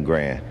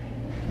 $7,000.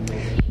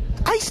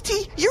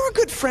 Ice-T, you're a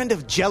good friend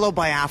of Jello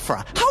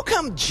Biafra. How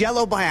come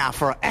Jello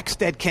Biafra,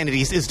 ex-Dead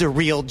Kennedys, is the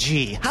real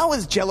G? How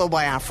is Jello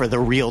Biafra the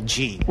real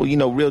G?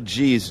 Well, real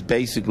G is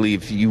basically,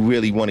 if you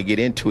really want to get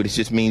into it, it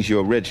just means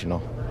you're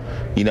original.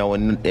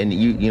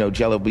 And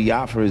Jello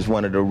Biafra is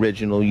one of the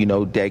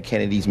original, Dead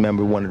Kennedys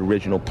member, one of the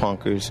original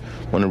punkers,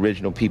 one of the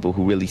original people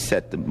who really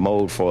set the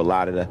mode for a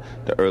lot of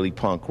the early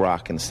punk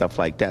rock and stuff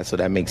like that. So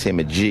that makes him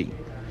a G.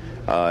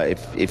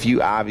 If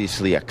you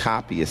obviously a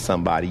copy of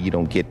somebody, you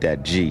don't get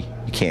that G.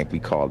 You can't be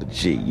called a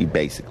G. You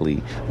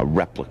basically a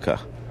replica.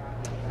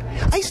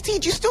 Ice-T,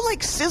 do you still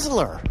like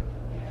Sizzler?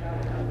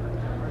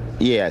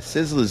 Yeah,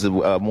 Sizzler's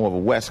more of a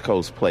West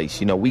Coast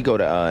place. We go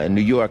to, in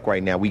New York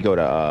right now, we go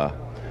to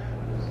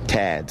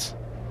Tad's.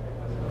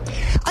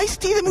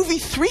 Ice-T, the movie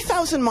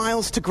 3,000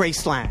 Miles to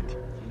Graceland.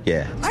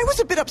 Yeah. I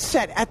was a bit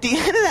upset. At the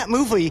end of that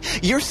movie,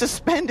 you're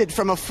suspended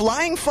from a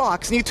flying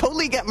fox and you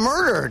totally get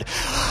murdered.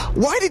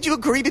 Why did you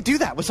agree to do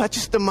that? Was that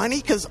just the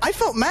money? Because I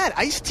felt mad.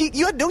 Ice-T,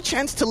 you had no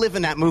chance to live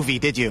in that movie,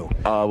 did you?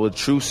 Well, the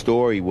true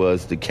story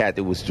was the cat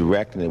that was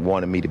directing it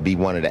wanted me to be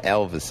one of the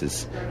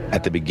Elvises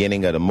at the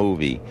beginning of the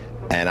movie.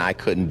 And I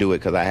couldn't do it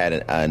because I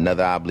had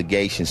another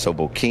obligation. So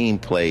Bokeem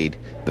played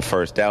the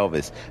first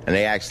Elvis. And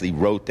they actually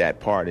wrote that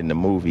part in the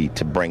movie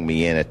to bring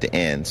me in at the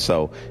end.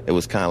 So it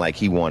was kind of like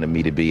he wanted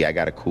me to be. I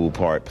got a cool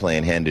part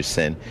playing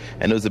Henderson.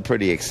 And it was a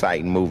pretty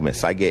exciting movement.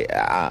 So I get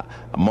a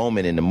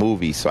moment in the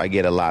movie. So I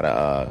get a lot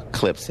of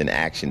clips and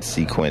action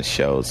sequence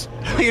shows.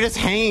 You're just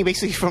hanging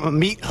basically from a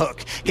meat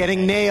hook,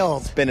 getting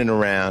nailed. Spinning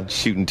around,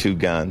 shooting 2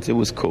 guns. It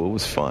was cool. It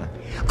was fun.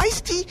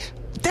 Ice-T,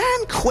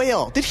 Dan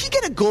Quayle, did he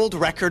get a gold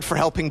record for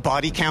helping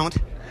Body Count?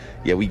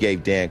 Yeah, we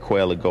gave Dan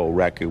Quayle a gold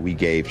record. We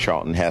gave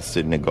Charlton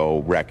Heston a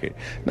gold record.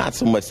 Not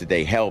so much that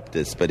they helped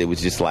us, but it was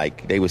just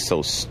like they were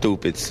so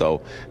stupid.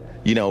 So,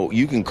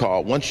 you can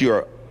call, once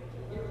you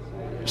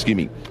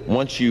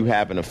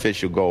have an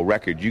official gold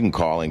record, you can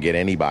call and get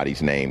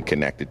anybody's name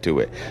connected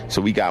to it.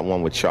 So we got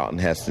one with Charlton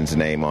Heston's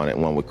name on it,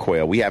 one with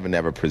Quayle. We haven't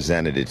ever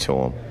presented it to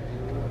him.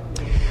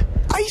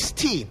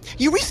 Ice-T,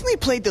 you recently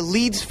played the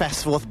Leeds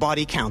Festival with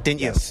Body Count,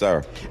 didn't you? Yes,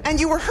 sir. And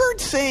you were heard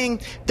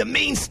saying, the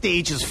main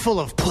stage is full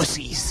of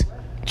pussies.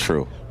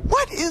 True.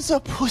 What is a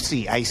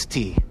pussy,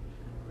 Ice-T?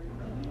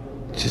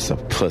 Just a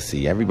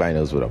pussy. Everybody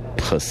knows what a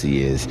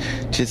pussy is.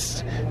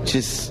 Just,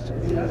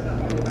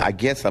 I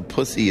guess a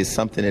pussy is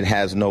something that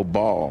has no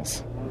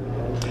balls.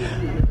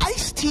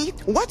 Ice-T,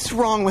 what's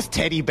wrong with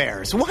teddy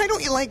bears? Why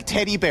don't you like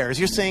teddy bears?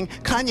 You're saying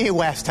Kanye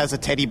West has a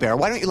teddy bear.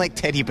 Why don't you like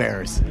teddy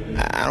bears?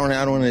 I don't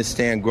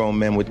understand grown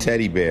men with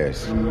teddy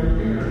bears.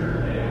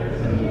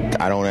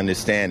 I don't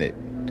understand it.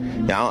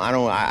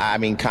 I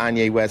mean,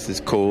 Kanye West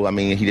is cool. I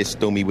mean, he just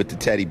threw me with the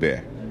teddy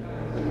bear.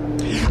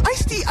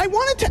 Ice-T, I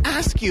wanted to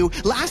ask you,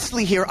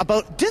 lastly here,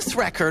 about this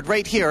record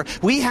right here.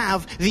 We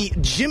have the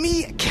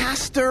Jimmy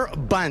Castor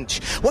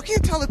Bunch. What can you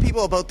tell the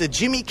people about the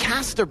Jimmy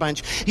Castor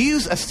Bunch? You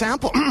use a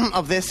sample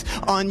of this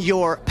on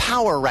your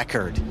Power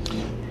record.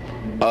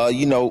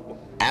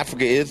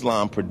 Africa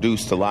Islam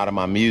produced a lot of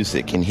my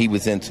music, and he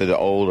was into the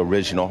old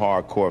original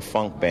hardcore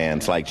funk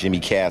bands like Jimmy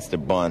Castor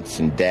Bunch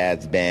and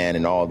Dad's Band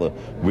and all the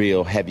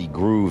real heavy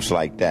grooves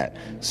like that.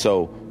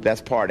 So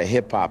that's part of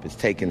hip-hop, is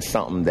taking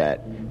something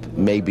that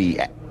maybe,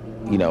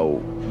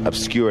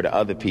 obscure to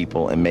other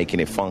people and making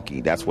it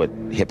funky. That's what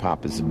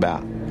hip-hop is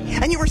about.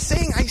 And you were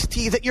saying,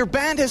 Ice-T, that your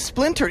band has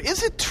splintered.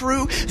 Is it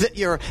true that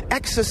your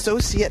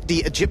ex-associate, the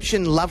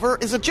Egyptian Lover,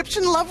 is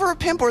Egyptian Lover a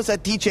pimp, or is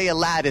that DJ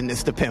Aladdin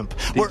is the pimp?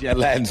 DJ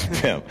Aladdin's a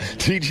pimp.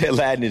 DJ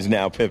Aladdin is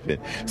now pimping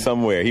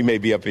somewhere. He may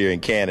be up here in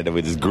Canada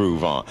with his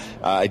groove on.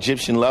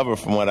 Egyptian Lover,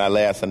 from what I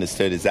last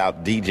understood, is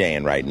out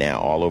DJing right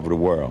now all over the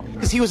world.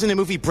 Because he was in the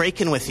movie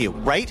Breakin' with You,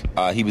 right?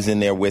 He was in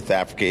there with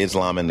Africa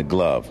Islam and the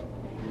Glove.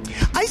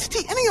 Ice-T,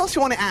 anything else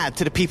you want to add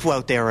to the people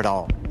out there at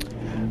all?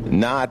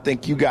 Nah, I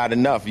think you got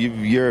enough.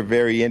 You're a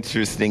very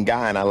interesting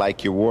guy, and I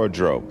like your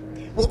wardrobe.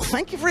 Well,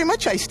 thank you very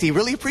much, Ice-T.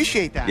 Really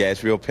appreciate that. Yeah,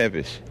 it's real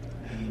pimpish.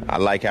 I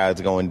like how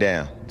it's going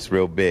down. It's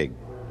real big.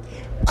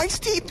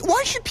 Ice-T,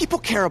 why should people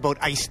care about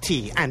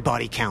Ice-T and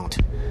Body Count?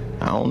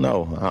 I don't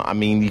know. I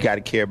mean, you got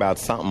to care about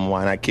something.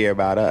 Why not care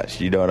about us?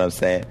 You know what I'm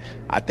saying?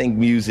 I think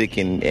music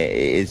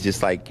is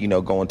just like,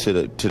 going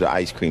to the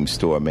ice cream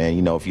store,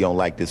 man. If you don't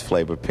like this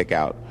flavor, pick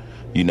out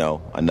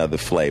another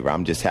flavor.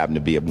 I'm just happen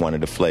to be one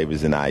of the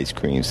flavors in the ice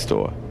cream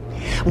store.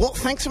 Well,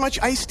 thanks so much,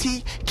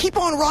 Ice-T. Keep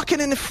on rocking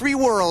in the free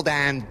world,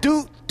 and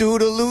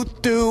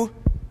do-do-do-do.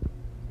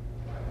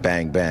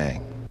 Bang,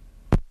 bang.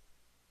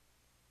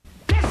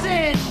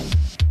 Listen!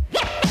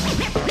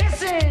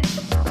 Listen!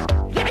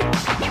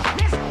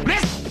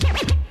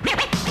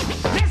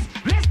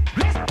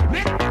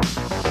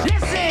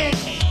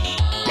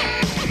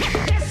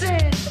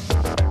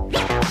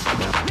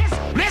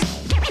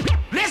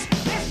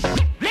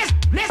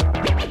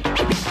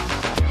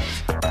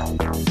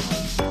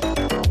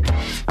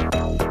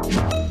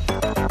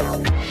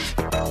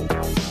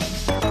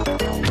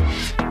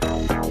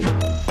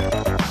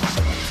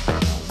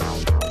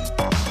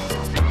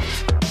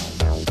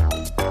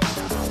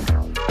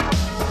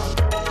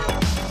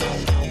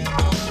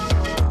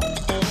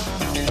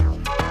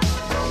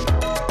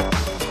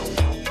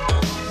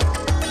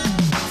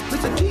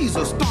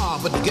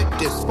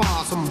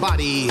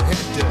 Somebody had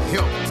to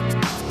help.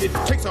 It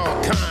takes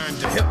all kinds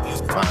to help you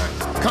find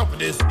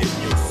confidence in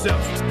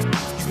yourself.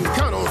 You can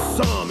count on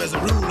some as a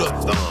rule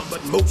of thumb,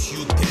 but most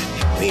you can't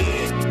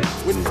depend.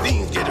 When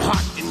things get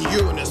hot and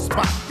you're in a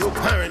spot, your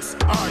parents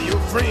are your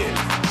friends.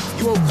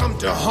 You won't come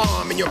to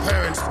harm in your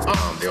parents'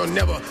 arm. They'll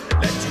never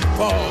let you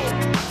fall.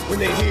 When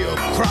they hear a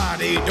cry,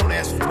 they don't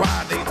ask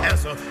why. They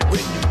answer when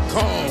you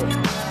call.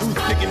 Through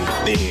thick and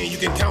thin, you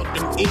can count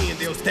them in.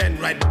 They'll stand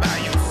right by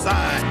your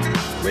side.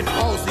 When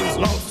all seems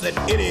lost at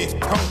any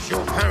cost,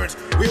 your parents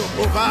will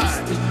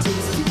provide.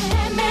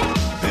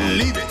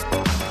 Believe it,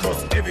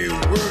 cause every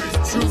word is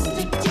true.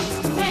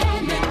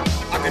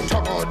 I can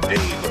talk all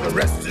day, but the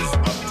rest is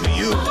up to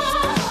you.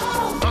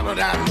 Honor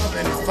thy mother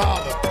and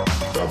father.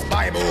 The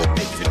Bible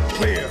makes it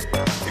clear.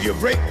 If you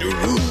break the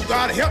rule,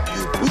 God help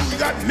you. Ooh, you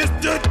got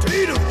Mr.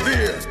 T to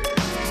fear.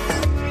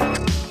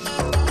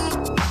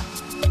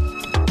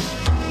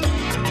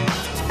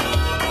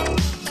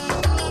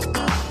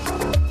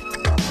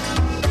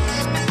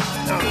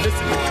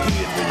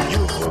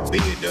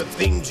 Forbid the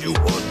things you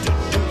want to do.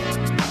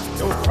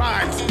 Don't cry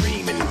and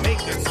scream and make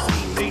a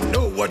scene. They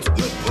know what's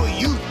good for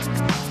you.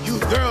 You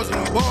girls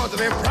and boys are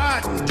their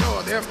pride and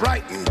joy, their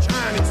bright and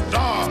shining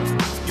stars.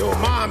 Your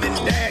mom and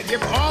dad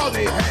give all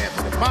they have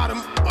from the bottom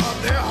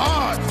of their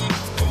hearts.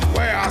 From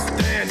where I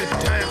stand, the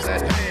times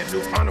at hand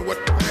to honor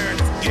what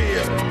parents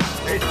give.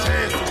 A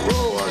chance to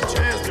grow, a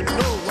chance to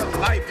know what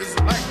life is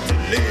like to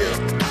live.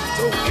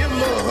 So give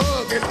them a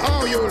hug and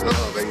all your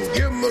love, and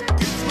give them a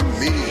kiss from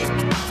me.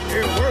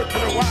 Here, word to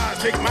the wise,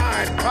 take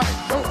my advice.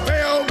 Don't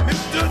fail,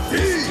 Mr. T.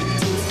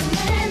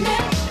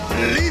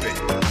 Believe it,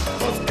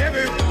 cause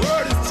every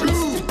word is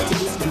true.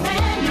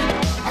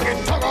 I can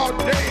talk all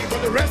day,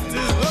 but the rest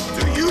is up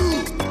to you.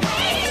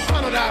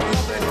 Honor thy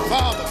mother and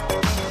father.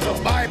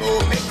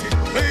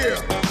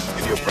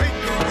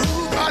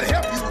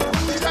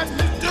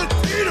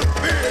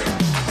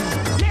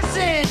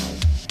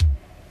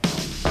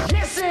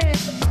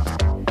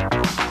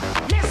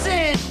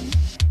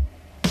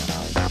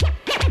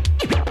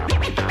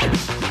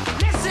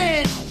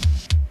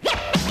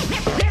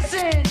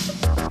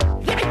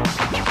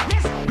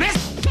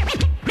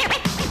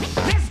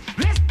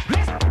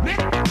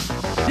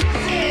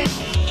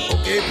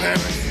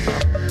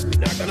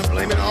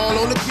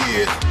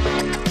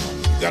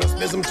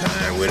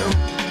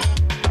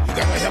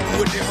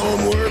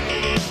 him work,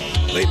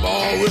 play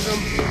ball with him,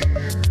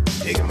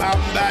 take him out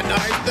and buy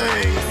nice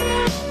things,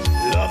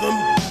 love him,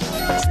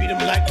 treat him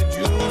like the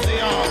Jews they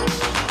are.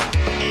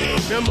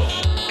 Remember,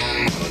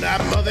 honor thy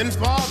mother and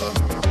father.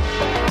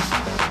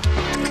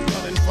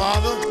 Mother and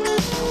father,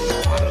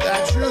 honor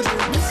thy children.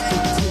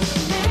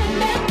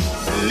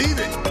 Believe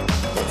it,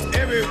 because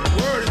every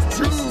word is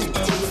true.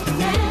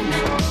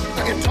 I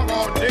can talk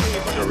all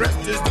day, but the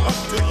rest is up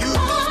to you.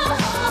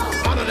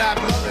 Honor thy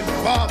mother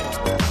and father.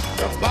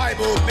 The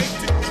Bible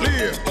makes it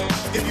clear.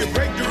 If you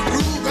break the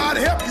rule, God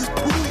help you.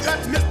 Who got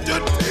Mr.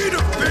 T to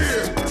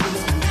fear?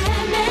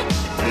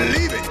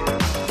 Believe it,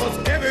 because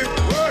every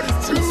word is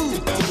true.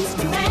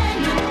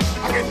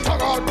 I can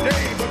talk all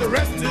day, but the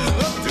rest is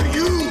up to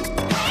you.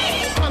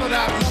 Honor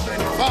thy mother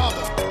and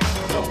father.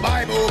 The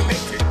Bible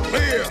makes it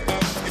clear.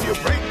 If you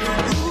break the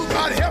rule,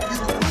 God help you.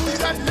 Who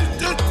got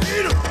Mr.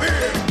 T to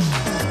fear?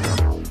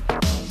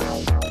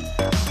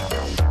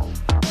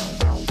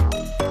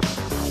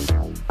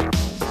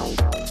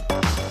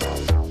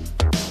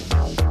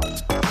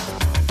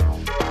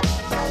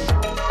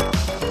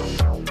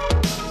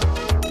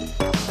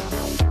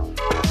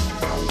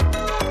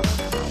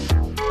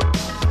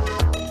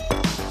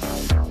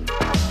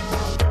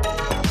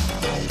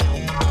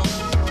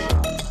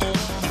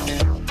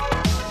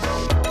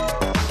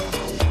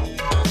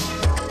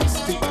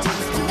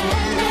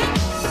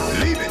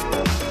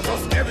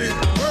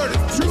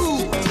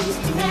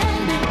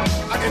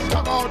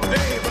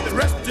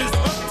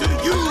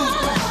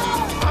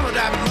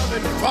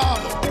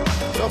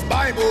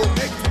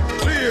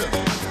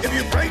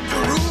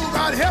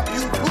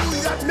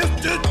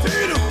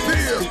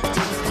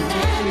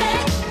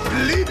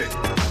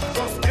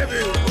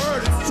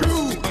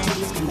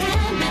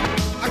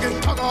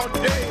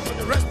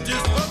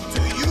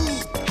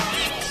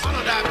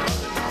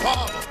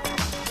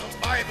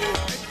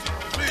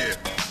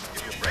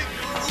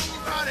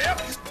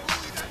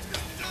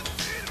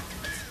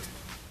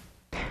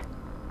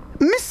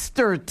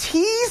 Mr.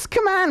 T's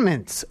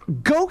Commandments,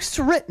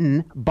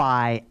 ghostwritten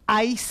by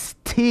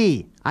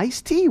Ice-T.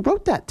 Ice-T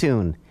wrote that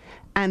tune.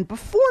 And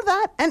before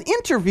that, an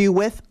interview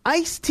with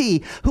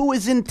Ice-T, who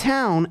was in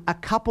town a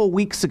couple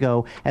weeks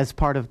ago as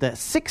part of the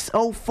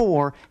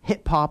 604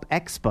 Hip Hop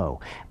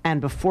Expo. And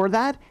before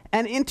that,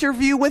 an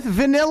interview with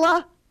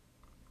Vanilla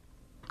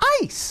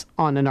Ice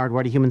on the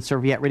Nardwuar, the Human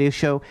Serviette radio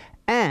show.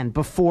 And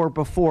before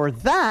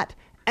that,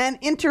 an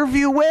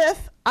interview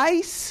with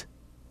Ice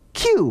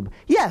Cube.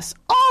 Yes,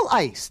 all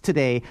Ice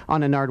today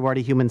on the Nardwuar,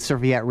 the Human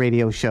Serviette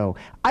radio show.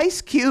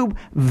 Ice Cube,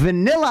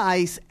 Vanilla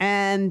Ice,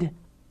 and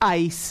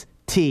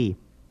Ice-T.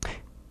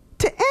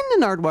 To end the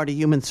Nardwuar, the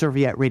Human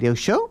Serviette radio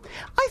show,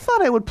 I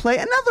thought I would play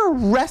another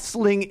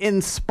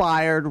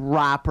wrestling-inspired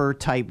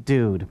rapper-type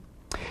dude.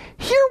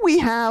 Here we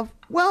have,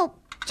 well,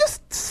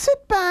 just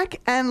sit back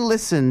and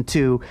listen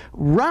to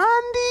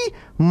Randy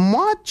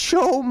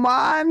Macho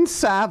Man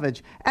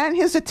Savage and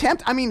his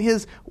attempt,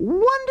 his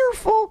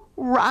wonderful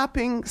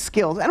rapping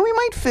skills. And we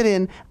might fit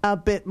in a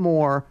bit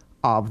more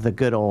of the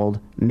good old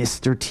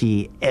Mr.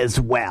 T as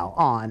well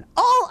on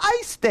All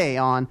Ice Day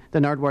on the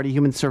Nardwuar, the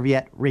Human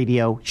Serviette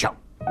radio show.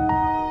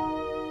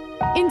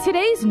 In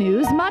today's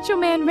news, Macho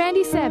Man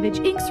Randy Savage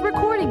inks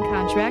recording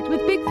contract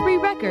with Big 3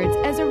 Records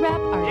as a rap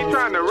artist. He's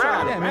trying to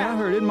rap. Yeah, man, I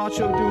heard it.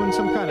 Macho doing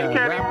some kind of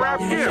rap.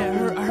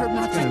 Yeah, I heard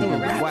Macho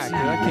doing rap. Whack, dude.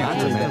 I can't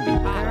do that. He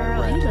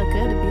look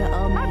good to be an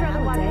old man.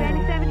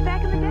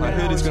 I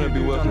heard he's going to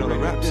be working on a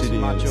rap CD.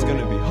 It's going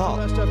to be hot. All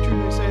that stuff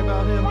true to say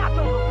about him.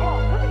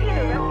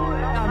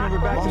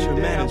 Macho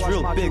Man is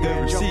real big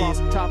overseas.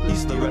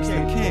 He's the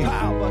wrestling king.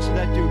 Pow, busted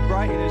that dude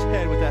right in his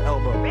head with that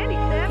elbow. He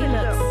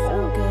looks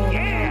so good.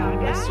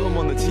 I saw him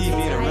on the TV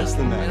in a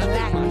wrestling match.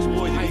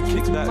 Boy, did he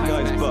kick that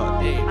guy's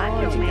butt.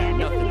 Macho Man,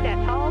 didn't you see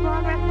that tall,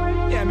 long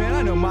wrestler? Yeah, man,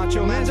 I know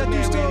Macho Man. Is that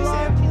dude still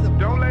alive?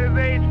 Don't let his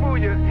age fool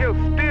you. He'll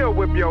still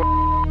whip your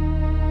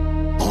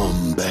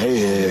I'm back.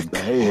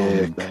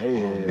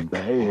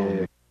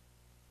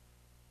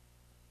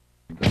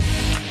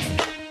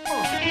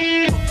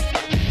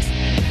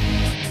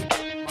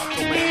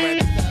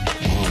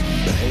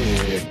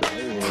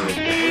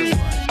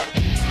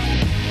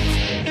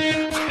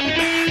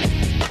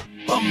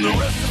 I'm the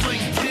wrestling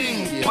king,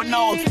 but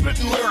now I'm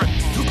spitting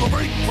lyrics. Took a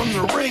break from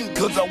the ring,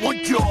 cause I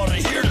want you all to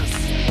hear this.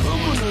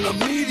 Coming in a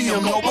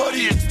medium,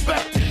 nobody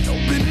expected.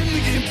 Been in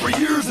the game for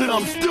years and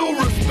I'm still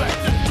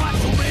respected.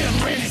 Macho Man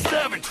Randy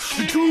Savage,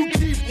 the true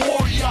deep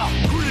warrior.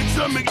 Critics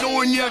I'm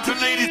ignoring ya, the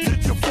ladies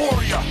it's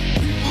euphoria.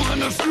 People in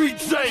the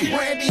streets say,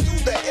 Randy, you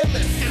the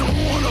illest. And I'm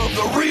one of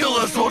the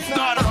realest, so it's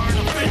not hard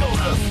to fail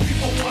us.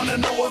 People wanna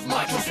know if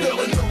Macho's still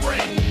in the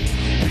ring.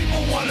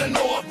 People wanna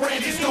know if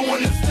Randy's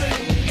doing his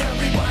thing.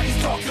 Everybody's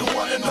talking,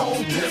 wanna know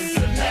this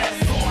and that.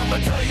 So I'ma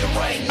tell you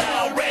right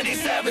now, Randy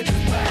Savage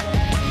is back.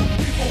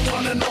 People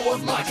wanna know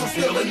if Macho's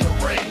still in the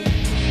ring.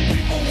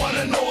 People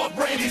wanna know if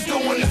Randy's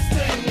doing his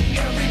thing.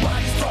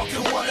 Everybody's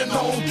talking, wanna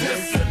know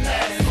this and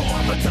that. So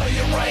I'ma tell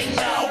you right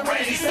now,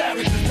 Randy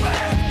Savage is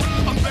back.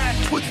 I'm back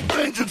with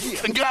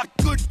vengeance and got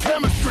good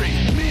chemistry.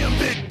 Me and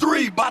Big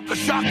 3 about to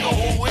shock the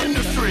whole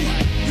industry.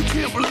 You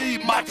can't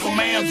believe Macho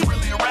Man's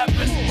really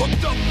rapping.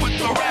 Hooked up with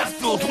the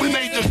Rascals, we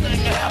made this thing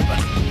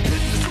happen.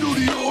 Hit the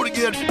studio to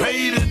get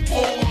paid in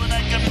full, and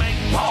I can make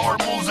power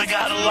moves, I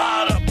got a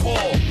lot of pull.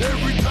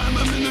 Every time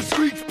I'm in the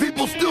streets,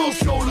 people still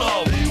show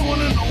love. They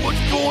wanna know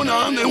what's going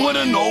on, they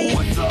wanna know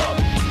what's up.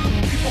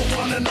 People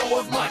wanna know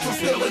if Macho's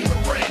still in the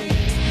ring.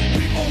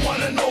 People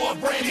wanna know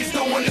if Randy's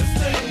doing his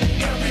thing.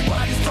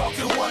 Everybody's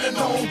talking, wanna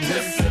know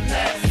this and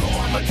that. So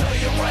I'ma tell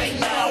you right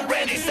now,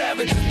 Randy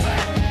Savage is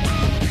back.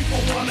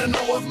 People wanna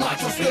know if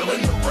Macho's still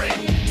in the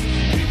ring.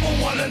 People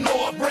wanna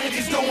know if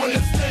Randy's doing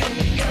his thing.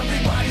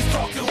 Everybody's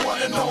talking,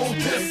 wanna know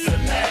this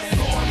and that.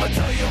 So I'ma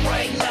tell you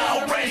right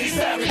now, Randy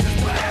Savage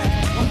is back.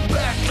 I'm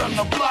back on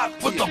the block,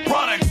 but the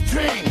products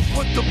change.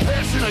 But the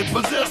passion I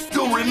possess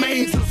still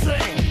remains the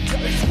same.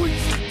 I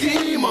switched the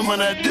game, I'm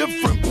on a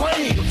different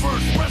plane. The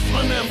first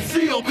wrestling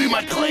MC will be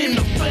my claim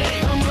to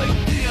fame. I'm like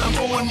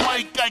Diambo and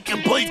Mike, I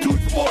can play two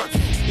sports.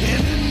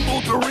 And in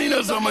both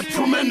arenas, I'm a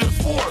tremendous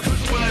force.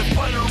 Cause when I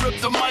fight or rip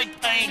the mic,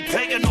 I ain't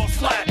taking no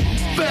slack.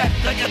 In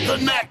fact, I got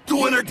the knack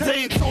to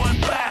entertain, so I'm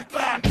back.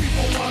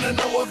 People wanna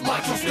know if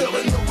Macho's still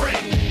in the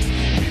ring.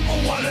 People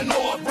wanna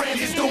know if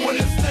Randy's doing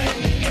his thing.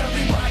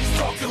 Everybody's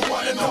talking,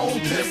 wanna know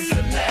this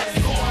and that.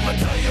 So I'ma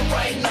tell you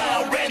right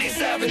now, Randy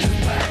Savage is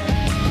back.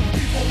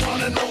 People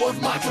wanna know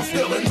if Macho's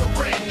still in the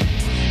ring.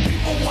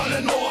 People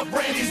wanna know if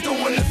Randy's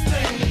doing his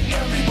thing.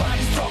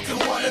 Everybody's talking,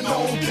 wanna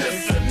know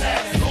this and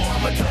that. So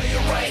I'ma tell you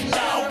right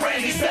now,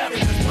 Randy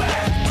Savage is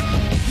back.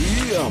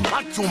 Yeah,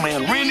 Macho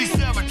Man, Randy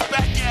Savage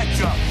back at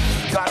ya.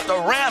 Got the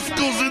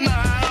Rascals in the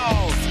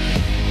house.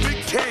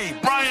 Big K,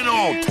 Brian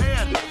O,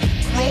 Ted,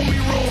 Romy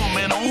Rome,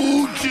 and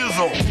Ooh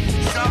Jizzle.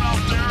 Shout out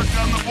Derek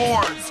on the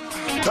boards.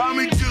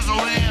 Tommy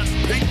Jizzle and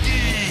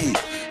Pinky.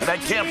 And I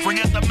can't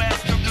forget the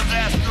Master of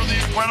Disaster, the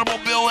incredible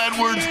Bill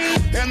Edwards,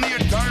 and the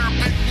entire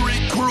Big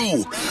Three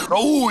crew.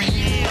 Oh,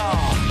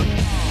 yeah.